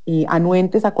y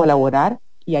anuentes a colaborar,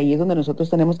 y ahí es donde nosotros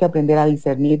tenemos que aprender a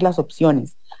discernir las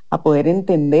opciones, a poder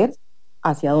entender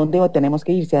hacia dónde tenemos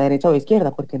que ir, si a derecha o a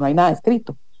izquierda, porque no hay nada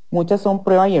escrito. Muchas son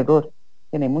prueba y error.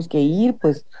 Tenemos que ir,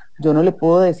 pues yo no le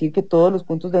puedo decir que todos los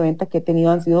puntos de venta que he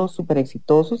tenido han sido súper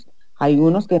exitosos. Hay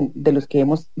unos de los que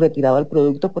hemos retirado el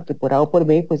producto porque por A o por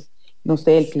B, pues no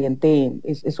sé, el cliente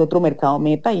es otro mercado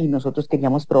meta y nosotros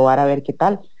queríamos probar a ver qué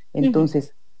tal.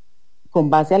 Entonces, con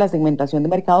base a la segmentación de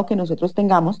mercado que nosotros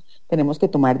tengamos, tenemos que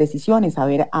tomar decisiones,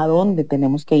 saber a dónde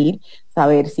tenemos que ir,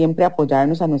 saber siempre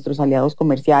apoyarnos a nuestros aliados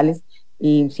comerciales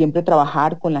y siempre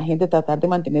trabajar con la gente, tratar de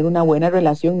mantener una buena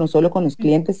relación, no solo con los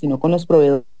clientes, sino con los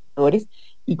proveedores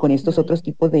y con estos otros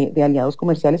tipos de aliados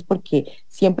comerciales, porque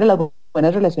siempre las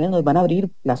buenas relaciones nos van a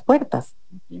abrir las puertas.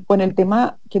 Con el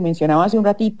tema que mencionaba hace un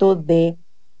ratito de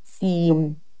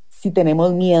si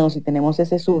tenemos miedo, si tenemos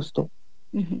ese susto,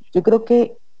 yo creo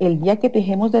que el día que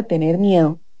dejemos de tener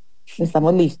miedo,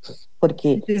 estamos listos,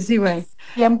 porque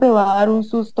siempre va a dar un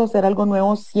susto hacer algo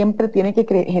nuevo, siempre tiene que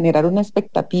generar una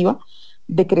expectativa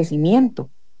de crecimiento.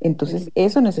 Entonces,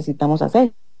 eso necesitamos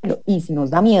hacerlo. Y si nos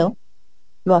da miedo,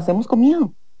 lo hacemos con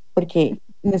miedo, porque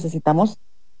necesitamos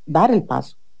dar el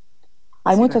paso.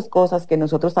 Hay muchas cosas que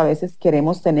nosotros a veces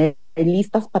queremos tener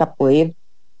listas para poder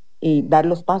dar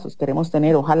los pasos. Queremos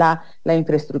tener, ojalá, la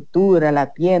infraestructura,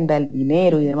 la tienda, el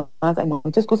dinero y demás. Hay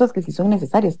muchas cosas que sí son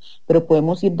necesarias, pero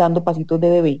podemos ir dando pasitos de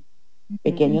bebé,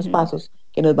 pequeños pasos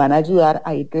que nos van a ayudar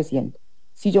a ir creciendo.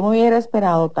 Si yo me hubiera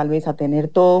esperado tal vez a tener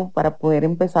todo para poder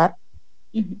empezar,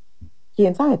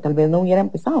 quién sabe, tal vez no hubiera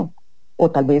empezado, o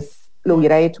tal vez lo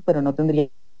hubiera hecho, pero no tendría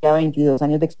 22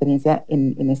 años de experiencia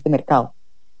en este mercado.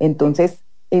 Entonces,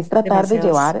 es tratar de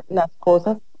llevar las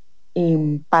cosas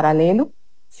en paralelo,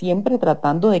 siempre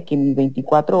tratando de que mis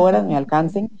 24 horas me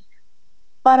alcancen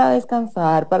para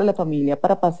descansar, para la familia,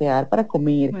 para pasear, para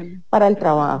comer, para el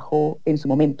trabajo, en su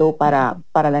momento, para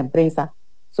la empresa.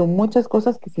 Son muchas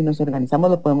cosas que si nos organizamos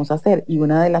lo podemos hacer. Y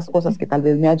una de las cosas que tal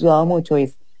vez me ha ayudado mucho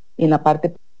es en la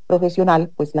parte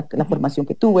profesional, pues la formación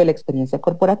que tuve, la experiencia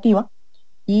corporativa,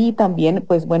 y también,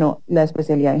 pues bueno, la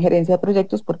especialidad en gerencia de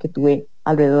proyectos, porque tuve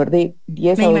alrededor de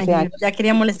 10 a 12 años. Ya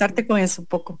quería molestarte con eso un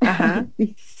poco.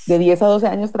 De 10 a 12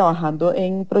 años trabajando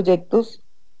en proyectos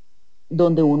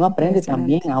donde uno aprende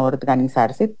también a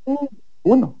organizarse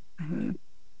uno.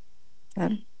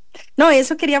 Claro. No,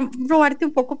 eso quería robarte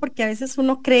un poco porque a veces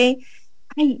uno cree,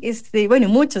 bueno,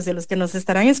 muchos de los que nos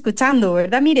estarán escuchando,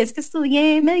 ¿verdad? Mire, es que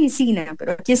estudié medicina,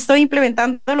 pero aquí estoy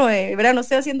implementándolo, ¿verdad? No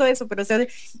estoy haciendo eso, pero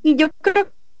y yo creo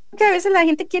que a veces la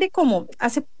gente quiere como,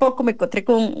 hace poco me encontré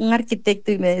con un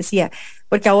arquitecto y me decía,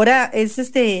 porque ahora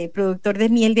es productor de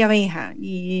miel de abeja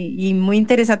y muy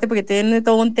interesante porque tiene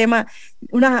todo un tema,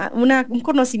 un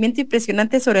conocimiento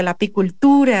impresionante sobre la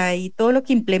apicultura y todo lo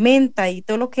que implementa y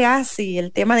todo lo que hace y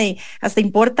el tema de, hasta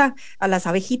importa a las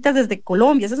abejitas desde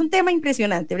Colombia. Ese es un tema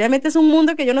impresionante. Realmente es un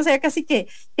mundo que yo no sabía casi que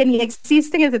ni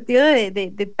existe en el sentido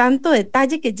de tanto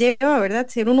detalle que lleva, ¿verdad?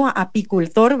 Ser uno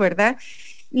apicultor, ¿verdad?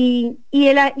 Y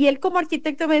él como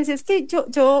arquitecto me decía, es que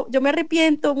yo me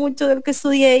arrepiento mucho de lo que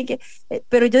estudié,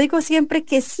 pero yo digo siempre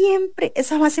que siempre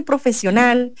esa base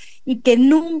profesional y que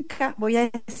nunca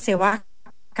se va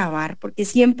a acabar, porque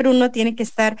siempre uno tiene que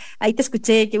estar, ahí te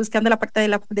escuché, que buscando la parte de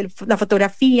la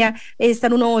fotografía,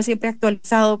 estar uno siempre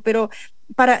actualizado, pero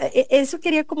para eso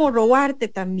quería como robarte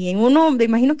también. Me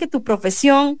imagino que tu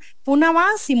profesión fue una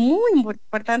base muy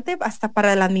importante hasta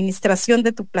para la administración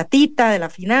de tu platita, de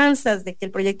las finanzas, de que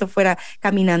el proyecto fuera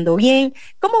caminando bien.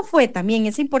 ¿Cómo fue también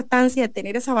esa importancia de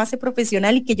tener esa base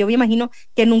profesional y que yo me imagino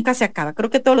que nunca se acaba? Creo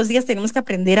que todos los días tenemos que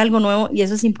aprender algo nuevo y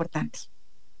eso es importante.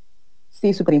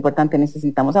 Sí, súper importante.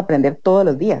 Necesitamos aprender todos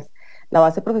los días. La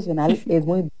base profesional es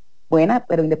muy buena,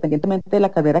 pero independientemente de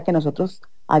la carrera que nosotros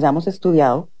hayamos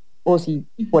estudiado, o si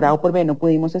por A o por B no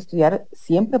pudimos estudiar,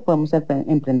 siempre podemos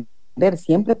emprender,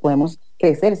 siempre podemos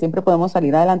crecer, siempre podemos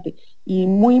salir adelante. Y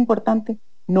muy importante,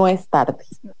 no es tarde.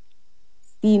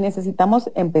 Si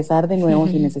necesitamos empezar de nuevo,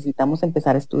 si necesitamos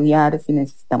empezar a estudiar, si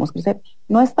necesitamos crecer,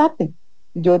 no es tarde.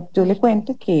 Yo le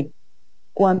cuento que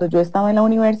cuando yo estaba en la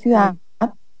universidad,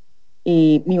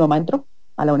 mi mamá entró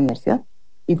a la universidad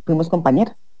y fuimos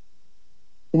compañeras.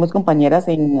 Fuimos compañeras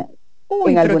en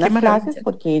algunas clases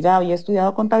porque ella había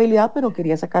estudiado contabilidad pero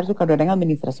quería sacar su carrera en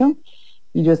administración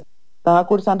y yo estaba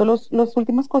cursando las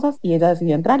últimas cosas y ella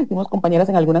decidió entrar y fuimos compañeras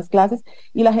en algunas clases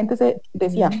y la gente se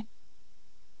decía,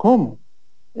 ¿cómo?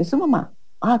 ¿Es su mamá?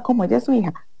 ¿Cómo? Ella es su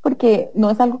hija, porque no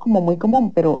es algo como muy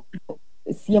común, pero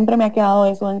siempre me ha quedado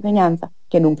eso de enseñanza,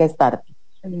 que nunca es tarde.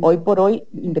 Hoy por hoy,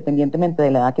 independientemente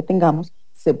de la edad que tengamos,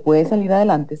 se puede salir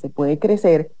adelante, se puede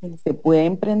crecer, se puede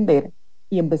emprender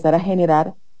y empezar a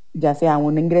generar ya sea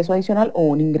un ingreso adicional o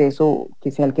un ingreso que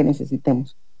sea el que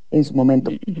necesitemos en su momento.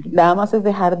 Nada más es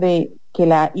dejar de que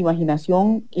la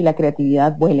imaginación y la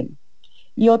creatividad vuelen.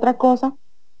 Y otra cosa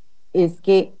es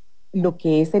que lo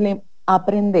que es el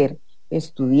aprender,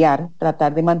 estudiar,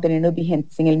 tratar de mantenernos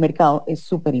vigentes en el mercado es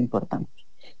súper importante.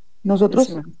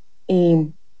 Nosotros, eh,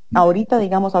 ahorita,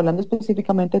 digamos, hablando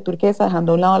específicamente de turquesa,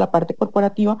 dejando a un lado la parte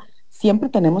corporativa, siempre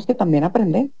tenemos que también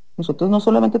aprender. Nosotros no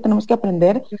solamente tenemos que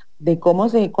aprender de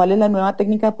cuál es la nueva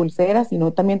técnica de pulsera,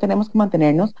 sino también tenemos que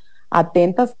mantenernos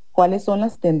atentas cuáles son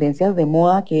las tendencias de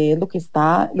moda, qué es lo que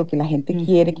está, lo que la gente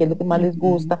quiere, qué es lo que más les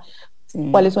gusta,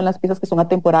 cuáles son las piezas que son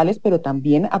atemporales, pero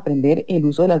también aprender el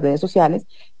uso de las redes sociales.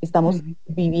 Estamos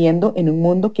viviendo en un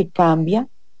mundo que cambia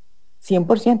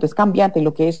 100%, es cambiante,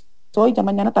 lo que es hoy ya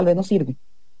mañana tal vez no sirve,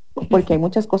 porque hay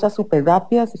muchas cosas súper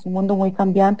rápidas, es un mundo muy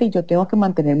cambiante y yo tengo que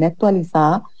mantenerme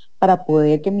actualizada para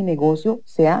poder que mi negocio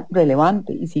sea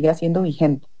relevante y siga siendo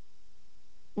vigente.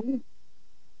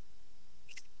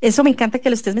 Eso me encanta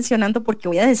que lo estés mencionando porque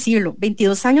voy a decirlo,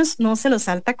 22 años no se lo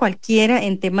salta cualquiera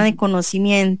en tema de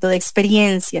conocimiento, de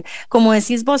experiencia, como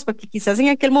decís vos, porque quizás en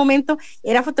aquel momento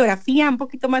era fotografía un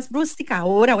poquito más rústica,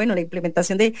 ahora, bueno, la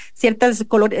implementación de ciertas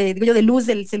colores, de luz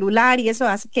del celular y eso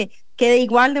hace que quede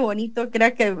igual de bonito,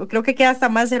 creo que queda hasta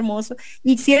más hermoso,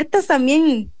 y ciertas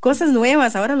también cosas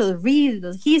nuevas, ahora los reels,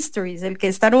 los histories, el que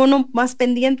estar uno más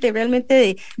pendiente realmente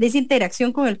de esa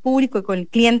interacción con el público y con el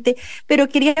cliente, pero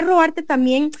quería robarte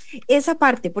también esa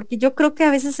parte, porque yo creo que a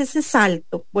veces ese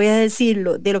salto, voy a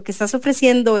decirlo, de lo que estás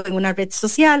ofreciendo en una red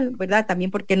social, ¿verdad?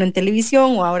 También porque no en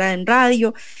televisión o ahora en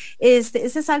radio,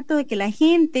 ese salto de que la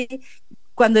gente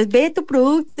cuando ve tu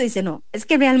producto dice, no, es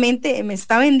que realmente me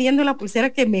está vendiendo la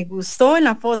pulsera que me gustó en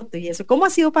la foto y eso. ¿Cómo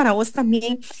ha sido para vos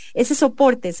también ese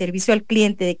soporte, servicio al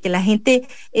cliente, de que la gente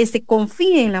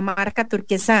confíe en la marca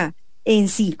turquesa en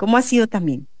sí? ¿Cómo ha sido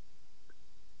también?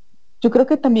 Yo creo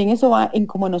que también eso va en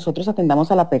cómo nosotros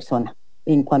atendamos a la persona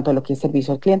en cuanto a lo que es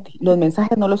servicio al cliente. Los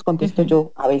mensajes no los contesto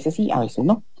yo, a veces sí, a veces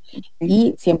no.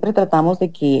 Y siempre tratamos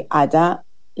de que haya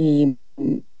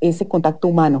ese contacto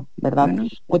humano, ¿verdad?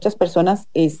 Muchas personas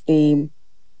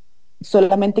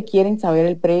solamente quieren saber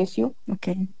el precio.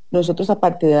 Nosotros,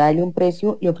 aparte de darle un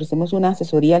precio, le ofrecemos una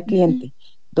asesoría al cliente,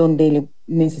 donde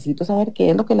necesito saber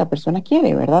qué es lo que la persona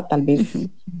quiere, ¿verdad? Tal vez,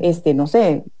 no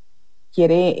sé,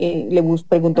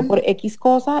 preguntó por X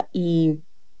cosa y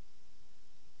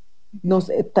no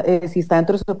sé si está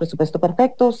dentro de su presupuesto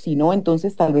perfecto, si no,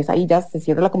 entonces tal vez ahí ya se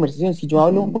cierra la conversación. Si yo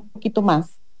hablo un poquito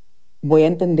más, voy a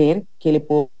entender que le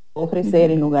puedo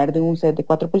ofrecer en lugar de un set de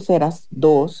 4 pulseras,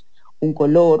 2, un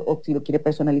color, o si lo quiere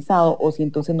personalizado, o si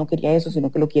entonces no quería eso, sino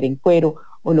que lo quiere en cuero,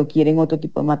 o lo quiere en otro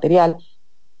tipo de material.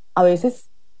 A veces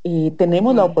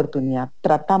tenemos la oportunidad,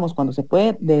 tratamos cuando se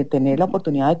puede de tener la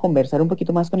oportunidad de conversar un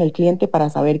poquito más con el cliente para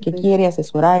saber qué quiere,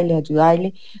 asesorarle,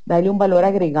 ayudarle, darle un valor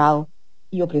agregado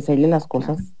y ofrecerle las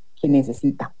cosas que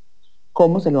necesita.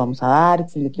 ¿Cómo se lo vamos a dar?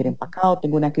 Si le quiere empacado.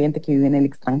 Tengo una cliente que vive en el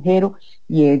extranjero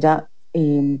y ella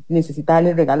necesita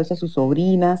darle regalos a sus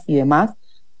sobrinas y demás.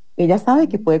 Ella sabe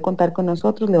que puede contar con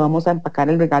nosotros, le vamos a empacar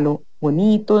el regalo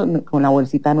bonito, con la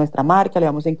bolsita de nuestra marca, le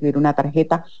vamos a incluir una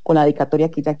tarjeta con la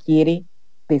dedicatoria que ella quiere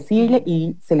decirle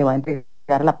y se le va a entregar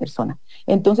a la persona.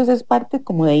 Entonces es parte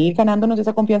como de ir ganándonos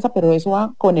esa confianza, pero eso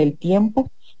va con el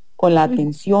tiempo, con la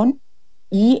atención,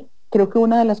 y creo que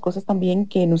una de las cosas también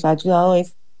que nos ha ayudado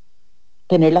es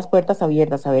tener las puertas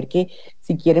abiertas, saber que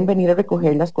si quieren venir a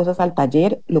recoger las cosas al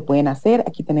taller, lo pueden hacer.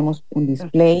 Aquí tenemos un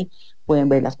display, pueden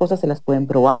ver las cosas, se las pueden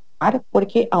probar,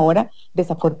 porque ahora,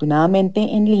 desafortunadamente,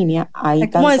 en línea hay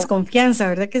como desconfianza,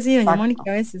 ¿verdad que sí, doña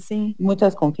Mónica? A veces sí. Mucha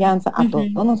desconfianza. A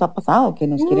todos nos ha pasado que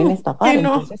nos quieren estafar.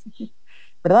 Entonces,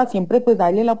 ¿verdad? Siempre pues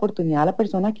darle la oportunidad a la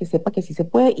persona que sepa que sí se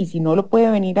puede, y si no lo puede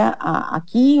venir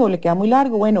aquí o le queda muy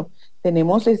largo, bueno,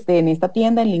 tenemos en esta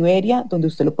tienda en Liberia donde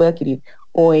usted lo puede adquirir,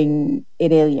 o en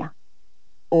Heredia,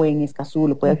 o en Escazú,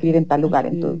 lo puede adquirir en tal lugar.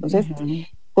 Entonces,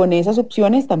 con esas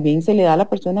opciones también se le da a la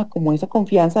persona como esa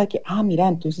confianza de que, mira,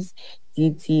 entonces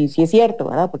sí es cierto,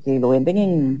 ¿verdad? Porque lo venden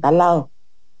en tal lado.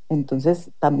 Entonces,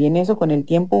 también eso, con el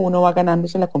tiempo uno va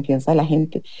ganándose la confianza de la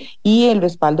gente y el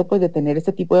respaldo pues de tener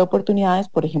este tipo de oportunidades,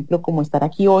 por ejemplo, como estar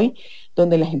aquí hoy,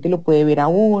 donde la gente lo puede ver a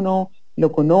uno,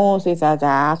 lo conoce, o sea,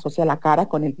 ya asocia la cara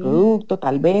con el producto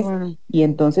tal vez, y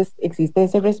entonces existe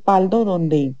ese respaldo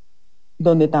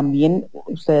donde también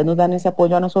ustedes nos dan ese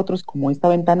apoyo a nosotros como esta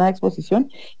ventana de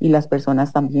exposición, y las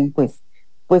personas también pues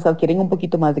adquieren un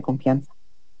poquito más de confianza.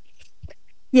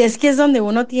 Y es que es donde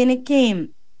uno tiene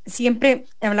que, siempre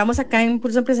hablamos acá en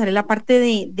Impulso Empresarial, la parte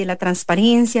de la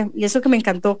transparencia, y eso que me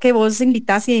encantó que vos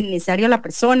invitás necesario a la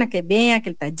persona que vea, que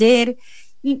el taller,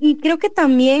 y creo que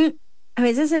también a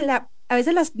veces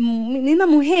las mismas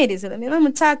mujeres, las mismas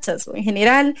muchachas, o en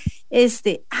general,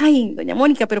 doña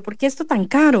Mónica, pero ¿por qué esto tan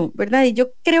caro? ¿Verdad? Y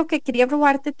yo creo que quería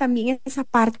probarte también esa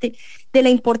parte de la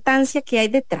importancia que hay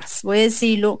detrás, voy a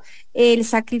decirlo, el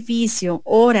sacrificio,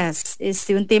 horas,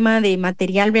 un tema de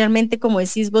material realmente, como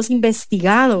decís vos,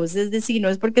 investigados, es decir, no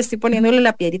es porque estoy poniéndole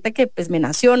la piedrita que pues me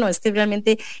nació, no, es que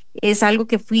realmente es algo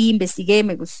que fui, investigué,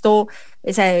 me gustó,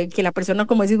 o sea, que la persona,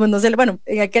 como decís vos, no sé, bueno,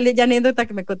 en aquella anécdota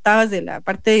que me contabas de la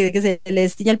parte de que se le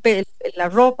destiña la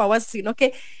ropa o así, sino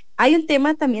que hay un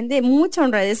tema también de mucha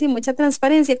honradez y mucha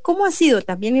transparencia. ¿Cómo ha sido?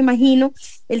 También me imagino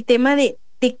el tema de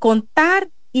contar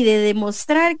y de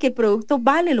demostrar que el producto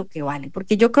vale lo que vale,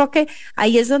 porque yo creo que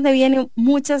ahí es donde vienen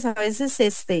muchas a veces,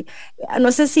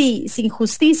 no sé si sin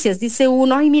injusticias, dice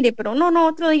uno, ay, mire, pero no,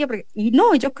 otro día, y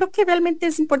no, yo creo que realmente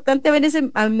es importante ver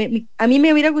ese, a mí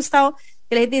me hubiera gustado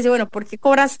que la gente dice, bueno, ¿por qué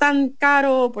cobras tan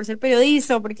caro por ser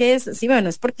periodista? ¿O por qué es? Sí, bueno,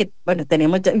 es porque, bueno,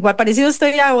 tenemos, igual parecido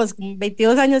estoy a vos,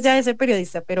 22 años ya de ser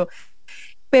periodista, pero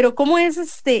 ¿cómo es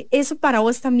eso para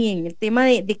vos también? El tema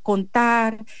de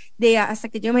contar, hasta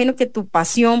que yo imagino que tu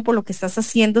pasión por lo que estás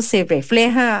haciendo se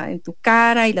refleja en tu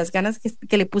cara y las ganas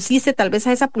que le pusiste tal vez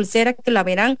a esa pulsera que la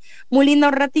verán muy linda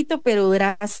un ratito, pero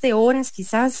duraste horas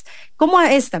quizás. ¿Cómo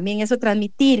es también eso,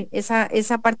 transmitir esa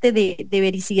parte de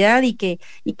vericidad y que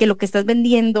lo que estás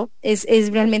vendiendo es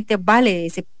realmente vale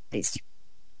ese precio?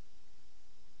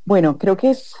 Bueno, creo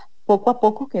que es poco a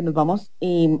poco que nos vamos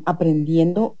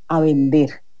aprendiendo a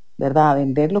vender, ¿verdad? A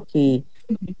vender lo que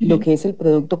es el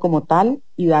producto como tal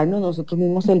y darnos nosotros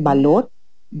mismos el valor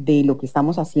de lo que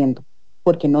estamos haciendo,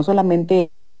 porque no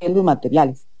solamente es los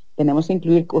materiales, tenemos que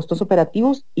incluir costos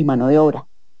operativos y mano de obra.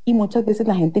 Y muchas veces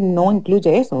la gente no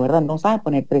incluye eso, ¿verdad? No sabe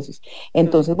poner precios.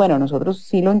 Entonces, bueno, nosotros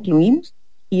sí lo incluimos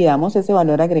y damos ese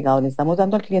valor agregado. Le estamos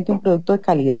dando al cliente un producto de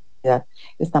calidad.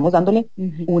 Estamos dándole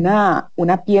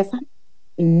una pieza,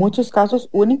 en muchos casos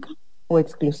única o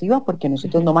exclusiva, porque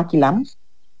nosotros no maquilamos,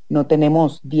 no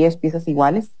tenemos 10 piezas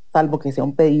iguales, salvo que sea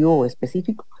un pedido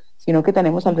específico, sino que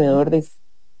tenemos alrededor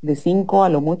de 5 a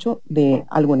lo mucho de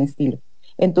algún estilo.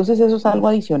 Entonces eso es algo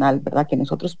adicional, ¿verdad? Que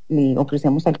nosotros le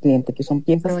ofrecemos al cliente, que son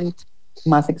piezas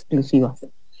más exclusivas.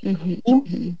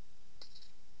 Y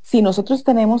si nosotros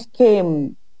tenemos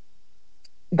que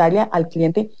darle al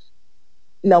cliente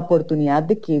la oportunidad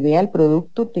de que vea el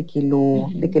producto, de que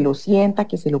lo sienta,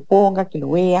 que se lo ponga, que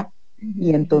lo vea,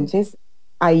 y entonces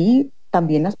ahí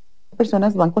también las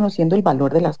personas van conociendo el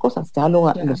valor de las cosas, ya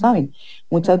lo saben.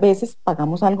 Muchas veces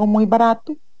pagamos algo muy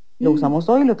barato, lo usamos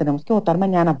hoy y lo tenemos que botar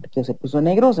mañana porque o se puso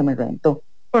negro o se me reventó.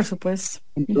 Por supuesto.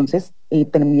 Entonces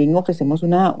también ofrecemos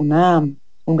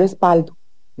un respaldo,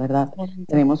 ¿verdad?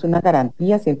 Tenemos una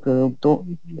garantía si el producto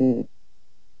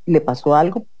le pasó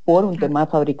algo por un tema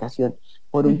de fabricación,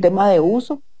 por un tema de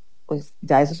uso, pues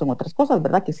ya esas son otras cosas,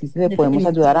 ¿verdad? Que sí le podemos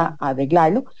ayudar a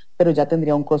arreglarlo, pero ya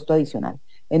tendría un costo adicional.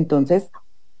 Entonces,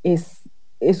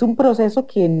 es un proceso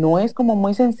que no es como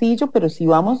muy sencillo, pero sí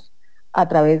vamos a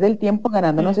través del tiempo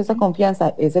ganándonos esa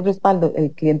confianza, ese respaldo.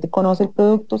 El cliente conoce el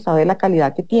producto, sabe la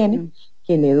calidad que tiene,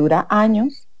 que le dura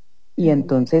años, y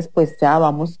entonces pues ya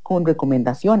vamos con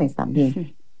recomendaciones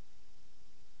también,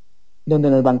 donde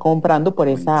nos van comprando por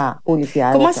esa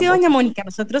publicidad. ¿Cómo ha sido, doña Mónica?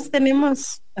 Nosotros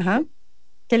tenemos,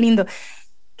 qué lindo.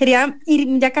 Quería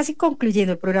ir ya casi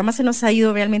concluyendo, el programa se nos ha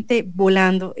ido realmente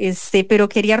volando, pero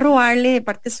quería robarle de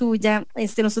parte suya,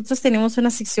 nosotros tenemos una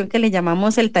sección que le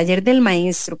llamamos el taller del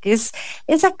maestro, que es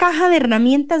esa caja de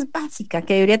herramientas básicas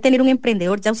que debería tener un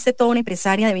emprendedor, ya usted toda una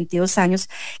empresaria de 22 años,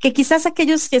 que quizás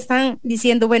aquellos que están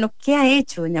diciendo, bueno, ¿qué ha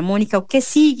hecho doña Mónica o qué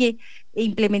sigue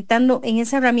implementando en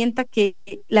esa herramienta que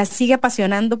la sigue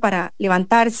apasionando para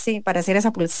levantarse, para hacer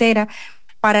esa pulsera,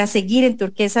 para seguir en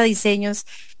Turquesa Diseños?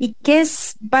 ¿Y qué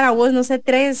es para vos, no sé,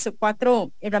 3 o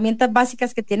 4 herramientas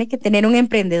básicas que tiene que tener un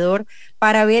emprendedor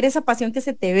para ver esa pasión que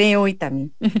se te ve hoy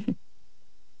también?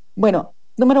 Bueno,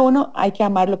 número 1, hay que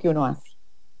amar lo que uno hace.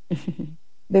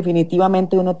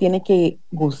 Definitivamente uno tiene que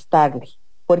gustarle,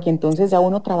 porque entonces ya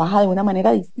uno trabaja de una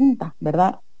manera distinta,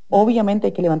 ¿verdad? Obviamente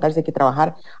hay que levantarse, hay que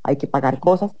trabajar, hay que pagar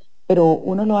cosas, pero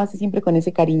uno lo hace siempre con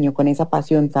ese cariño, con esa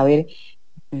pasión, saber.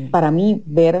 Para mí,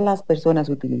 ver a las personas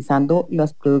utilizando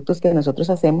los productos que nosotros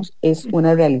hacemos es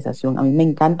una realización. A mí me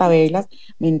encanta verlas,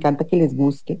 me encanta que les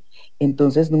guste.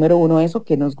 Entonces, número 1, eso,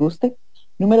 que nos guste.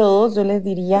 Número 2, yo les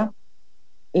diría,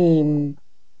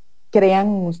 crean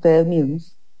ustedes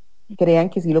mismos, crean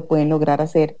que sí lo pueden lograr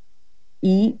hacer.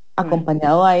 Y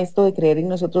acompañado a esto de creer en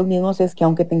nosotros mismos es que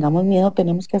aunque tengamos miedo,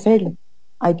 tenemos que hacerlo.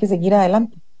 Hay que seguir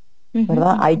adelante,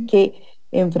 ¿verdad? Hay que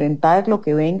enfrentar lo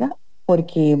que venga,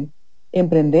 porque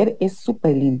emprender es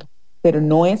súper lindo, pero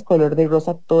no es color de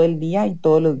rosa todo el día y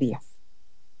todos los días.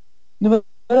 Número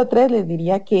 3, les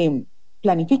diría que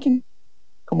planifiquen.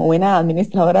 Como buena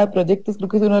administradora de proyectos, creo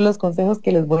que es uno de los consejos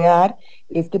que les voy a dar,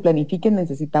 es que planifiquen.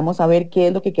 Necesitamos saber qué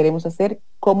es lo que queremos hacer,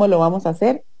 cómo lo vamos a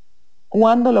hacer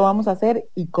 ¿Cuándo lo vamos a hacer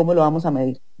y cómo lo vamos a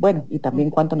medir? Bueno, y también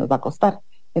cuánto nos va a costar.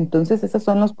 Entonces, esos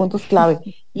son los puntos clave.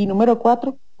 Y número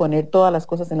 4, poner todas las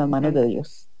cosas en las manos de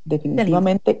Dios.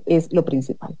 Definitivamente es lo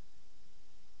principal.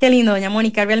 Qué lindo, doña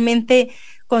Mónica, realmente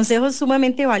consejos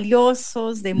sumamente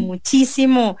valiosos, de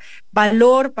muchísimo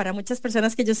valor para muchas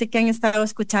personas que yo sé que han estado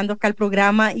escuchando acá el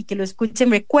programa y que lo escuchen.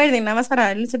 Recuerden, nada más para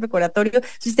darles el recordatorio,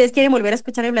 si ustedes quieren volver a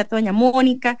escuchar el relato de doña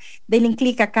Mónica, denle un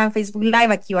clic acá en Facebook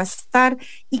Live, aquí va a estar,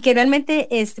 y que realmente,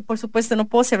 por supuesto, no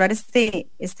puedo cerrar este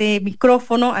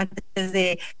micrófono antes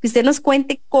de que usted nos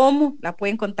cuente cómo la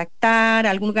pueden contactar,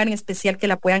 algún lugar en especial que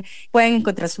la puedan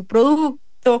encontrar su producto.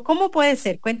 ¿Cómo puede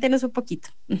ser? Cuéntenos un poquito.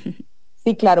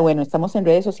 Sí, claro, bueno, estamos en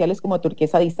redes sociales como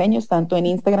Turquesa Diseños, tanto en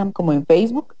Instagram como en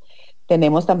Facebook.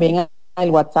 Tenemos también el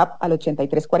WhatsApp al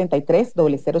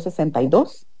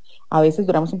 8343-0062. A veces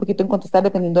duramos un poquito en contestar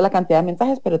dependiendo de la cantidad de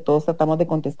mensajes, pero todos tratamos de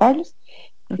contestarlos.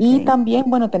 Okay. Y también,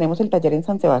 bueno, tenemos el taller en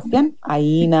San Sebastián.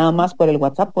 Ahí nada más por el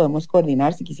WhatsApp podemos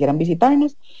coordinar si quisieran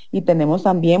visitarnos. Y tenemos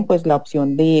también pues la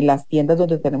opción de las tiendas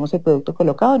donde tenemos el producto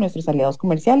colocado, nuestros aliados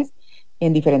comerciales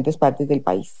en diferentes partes del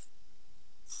país.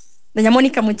 Doña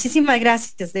Mónica, muchísimas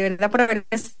gracias de verdad por haber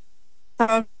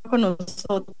estado con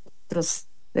nosotros.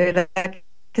 De verdad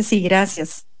que sí,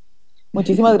 gracias.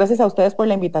 Muchísimas gracias a ustedes por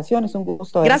la invitación, es un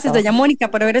gusto. Gracias, doña Mónica,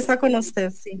 por haber estado con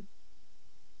usted. Sí.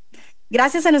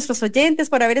 Gracias a nuestros oyentes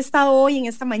por haber estado hoy en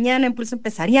esta mañana en Pulso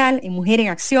Empresarial, en Mujer en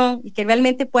Acción, y que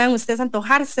realmente puedan ustedes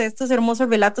antojarse de estos hermosos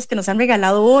relatos que nos han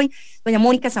regalado hoy. Doña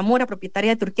Mónica Zamora,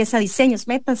 propietaria de Turquesa Diseños,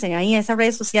 métanse ahí a esas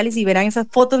redes sociales y verán esas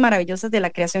fotos maravillosas de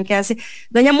la creación que hace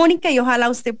doña Mónica, y ojalá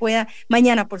usted pueda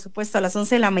mañana, por supuesto, a las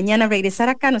 11 de la mañana, regresar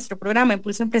acá a nuestro programa en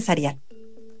Pulso Empresarial.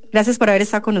 Gracias por haber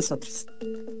estado con nosotros.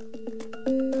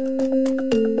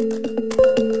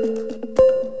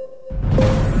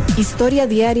 Historia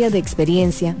diaria de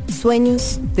experiencia,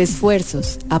 sueños, de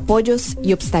esfuerzos, apoyos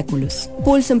y obstáculos.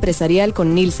 Pulso Empresarial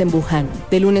con Nilsen Buján,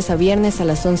 de lunes a viernes a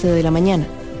las 11 de la mañana,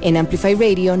 en Amplify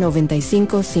Radio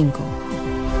 95.5.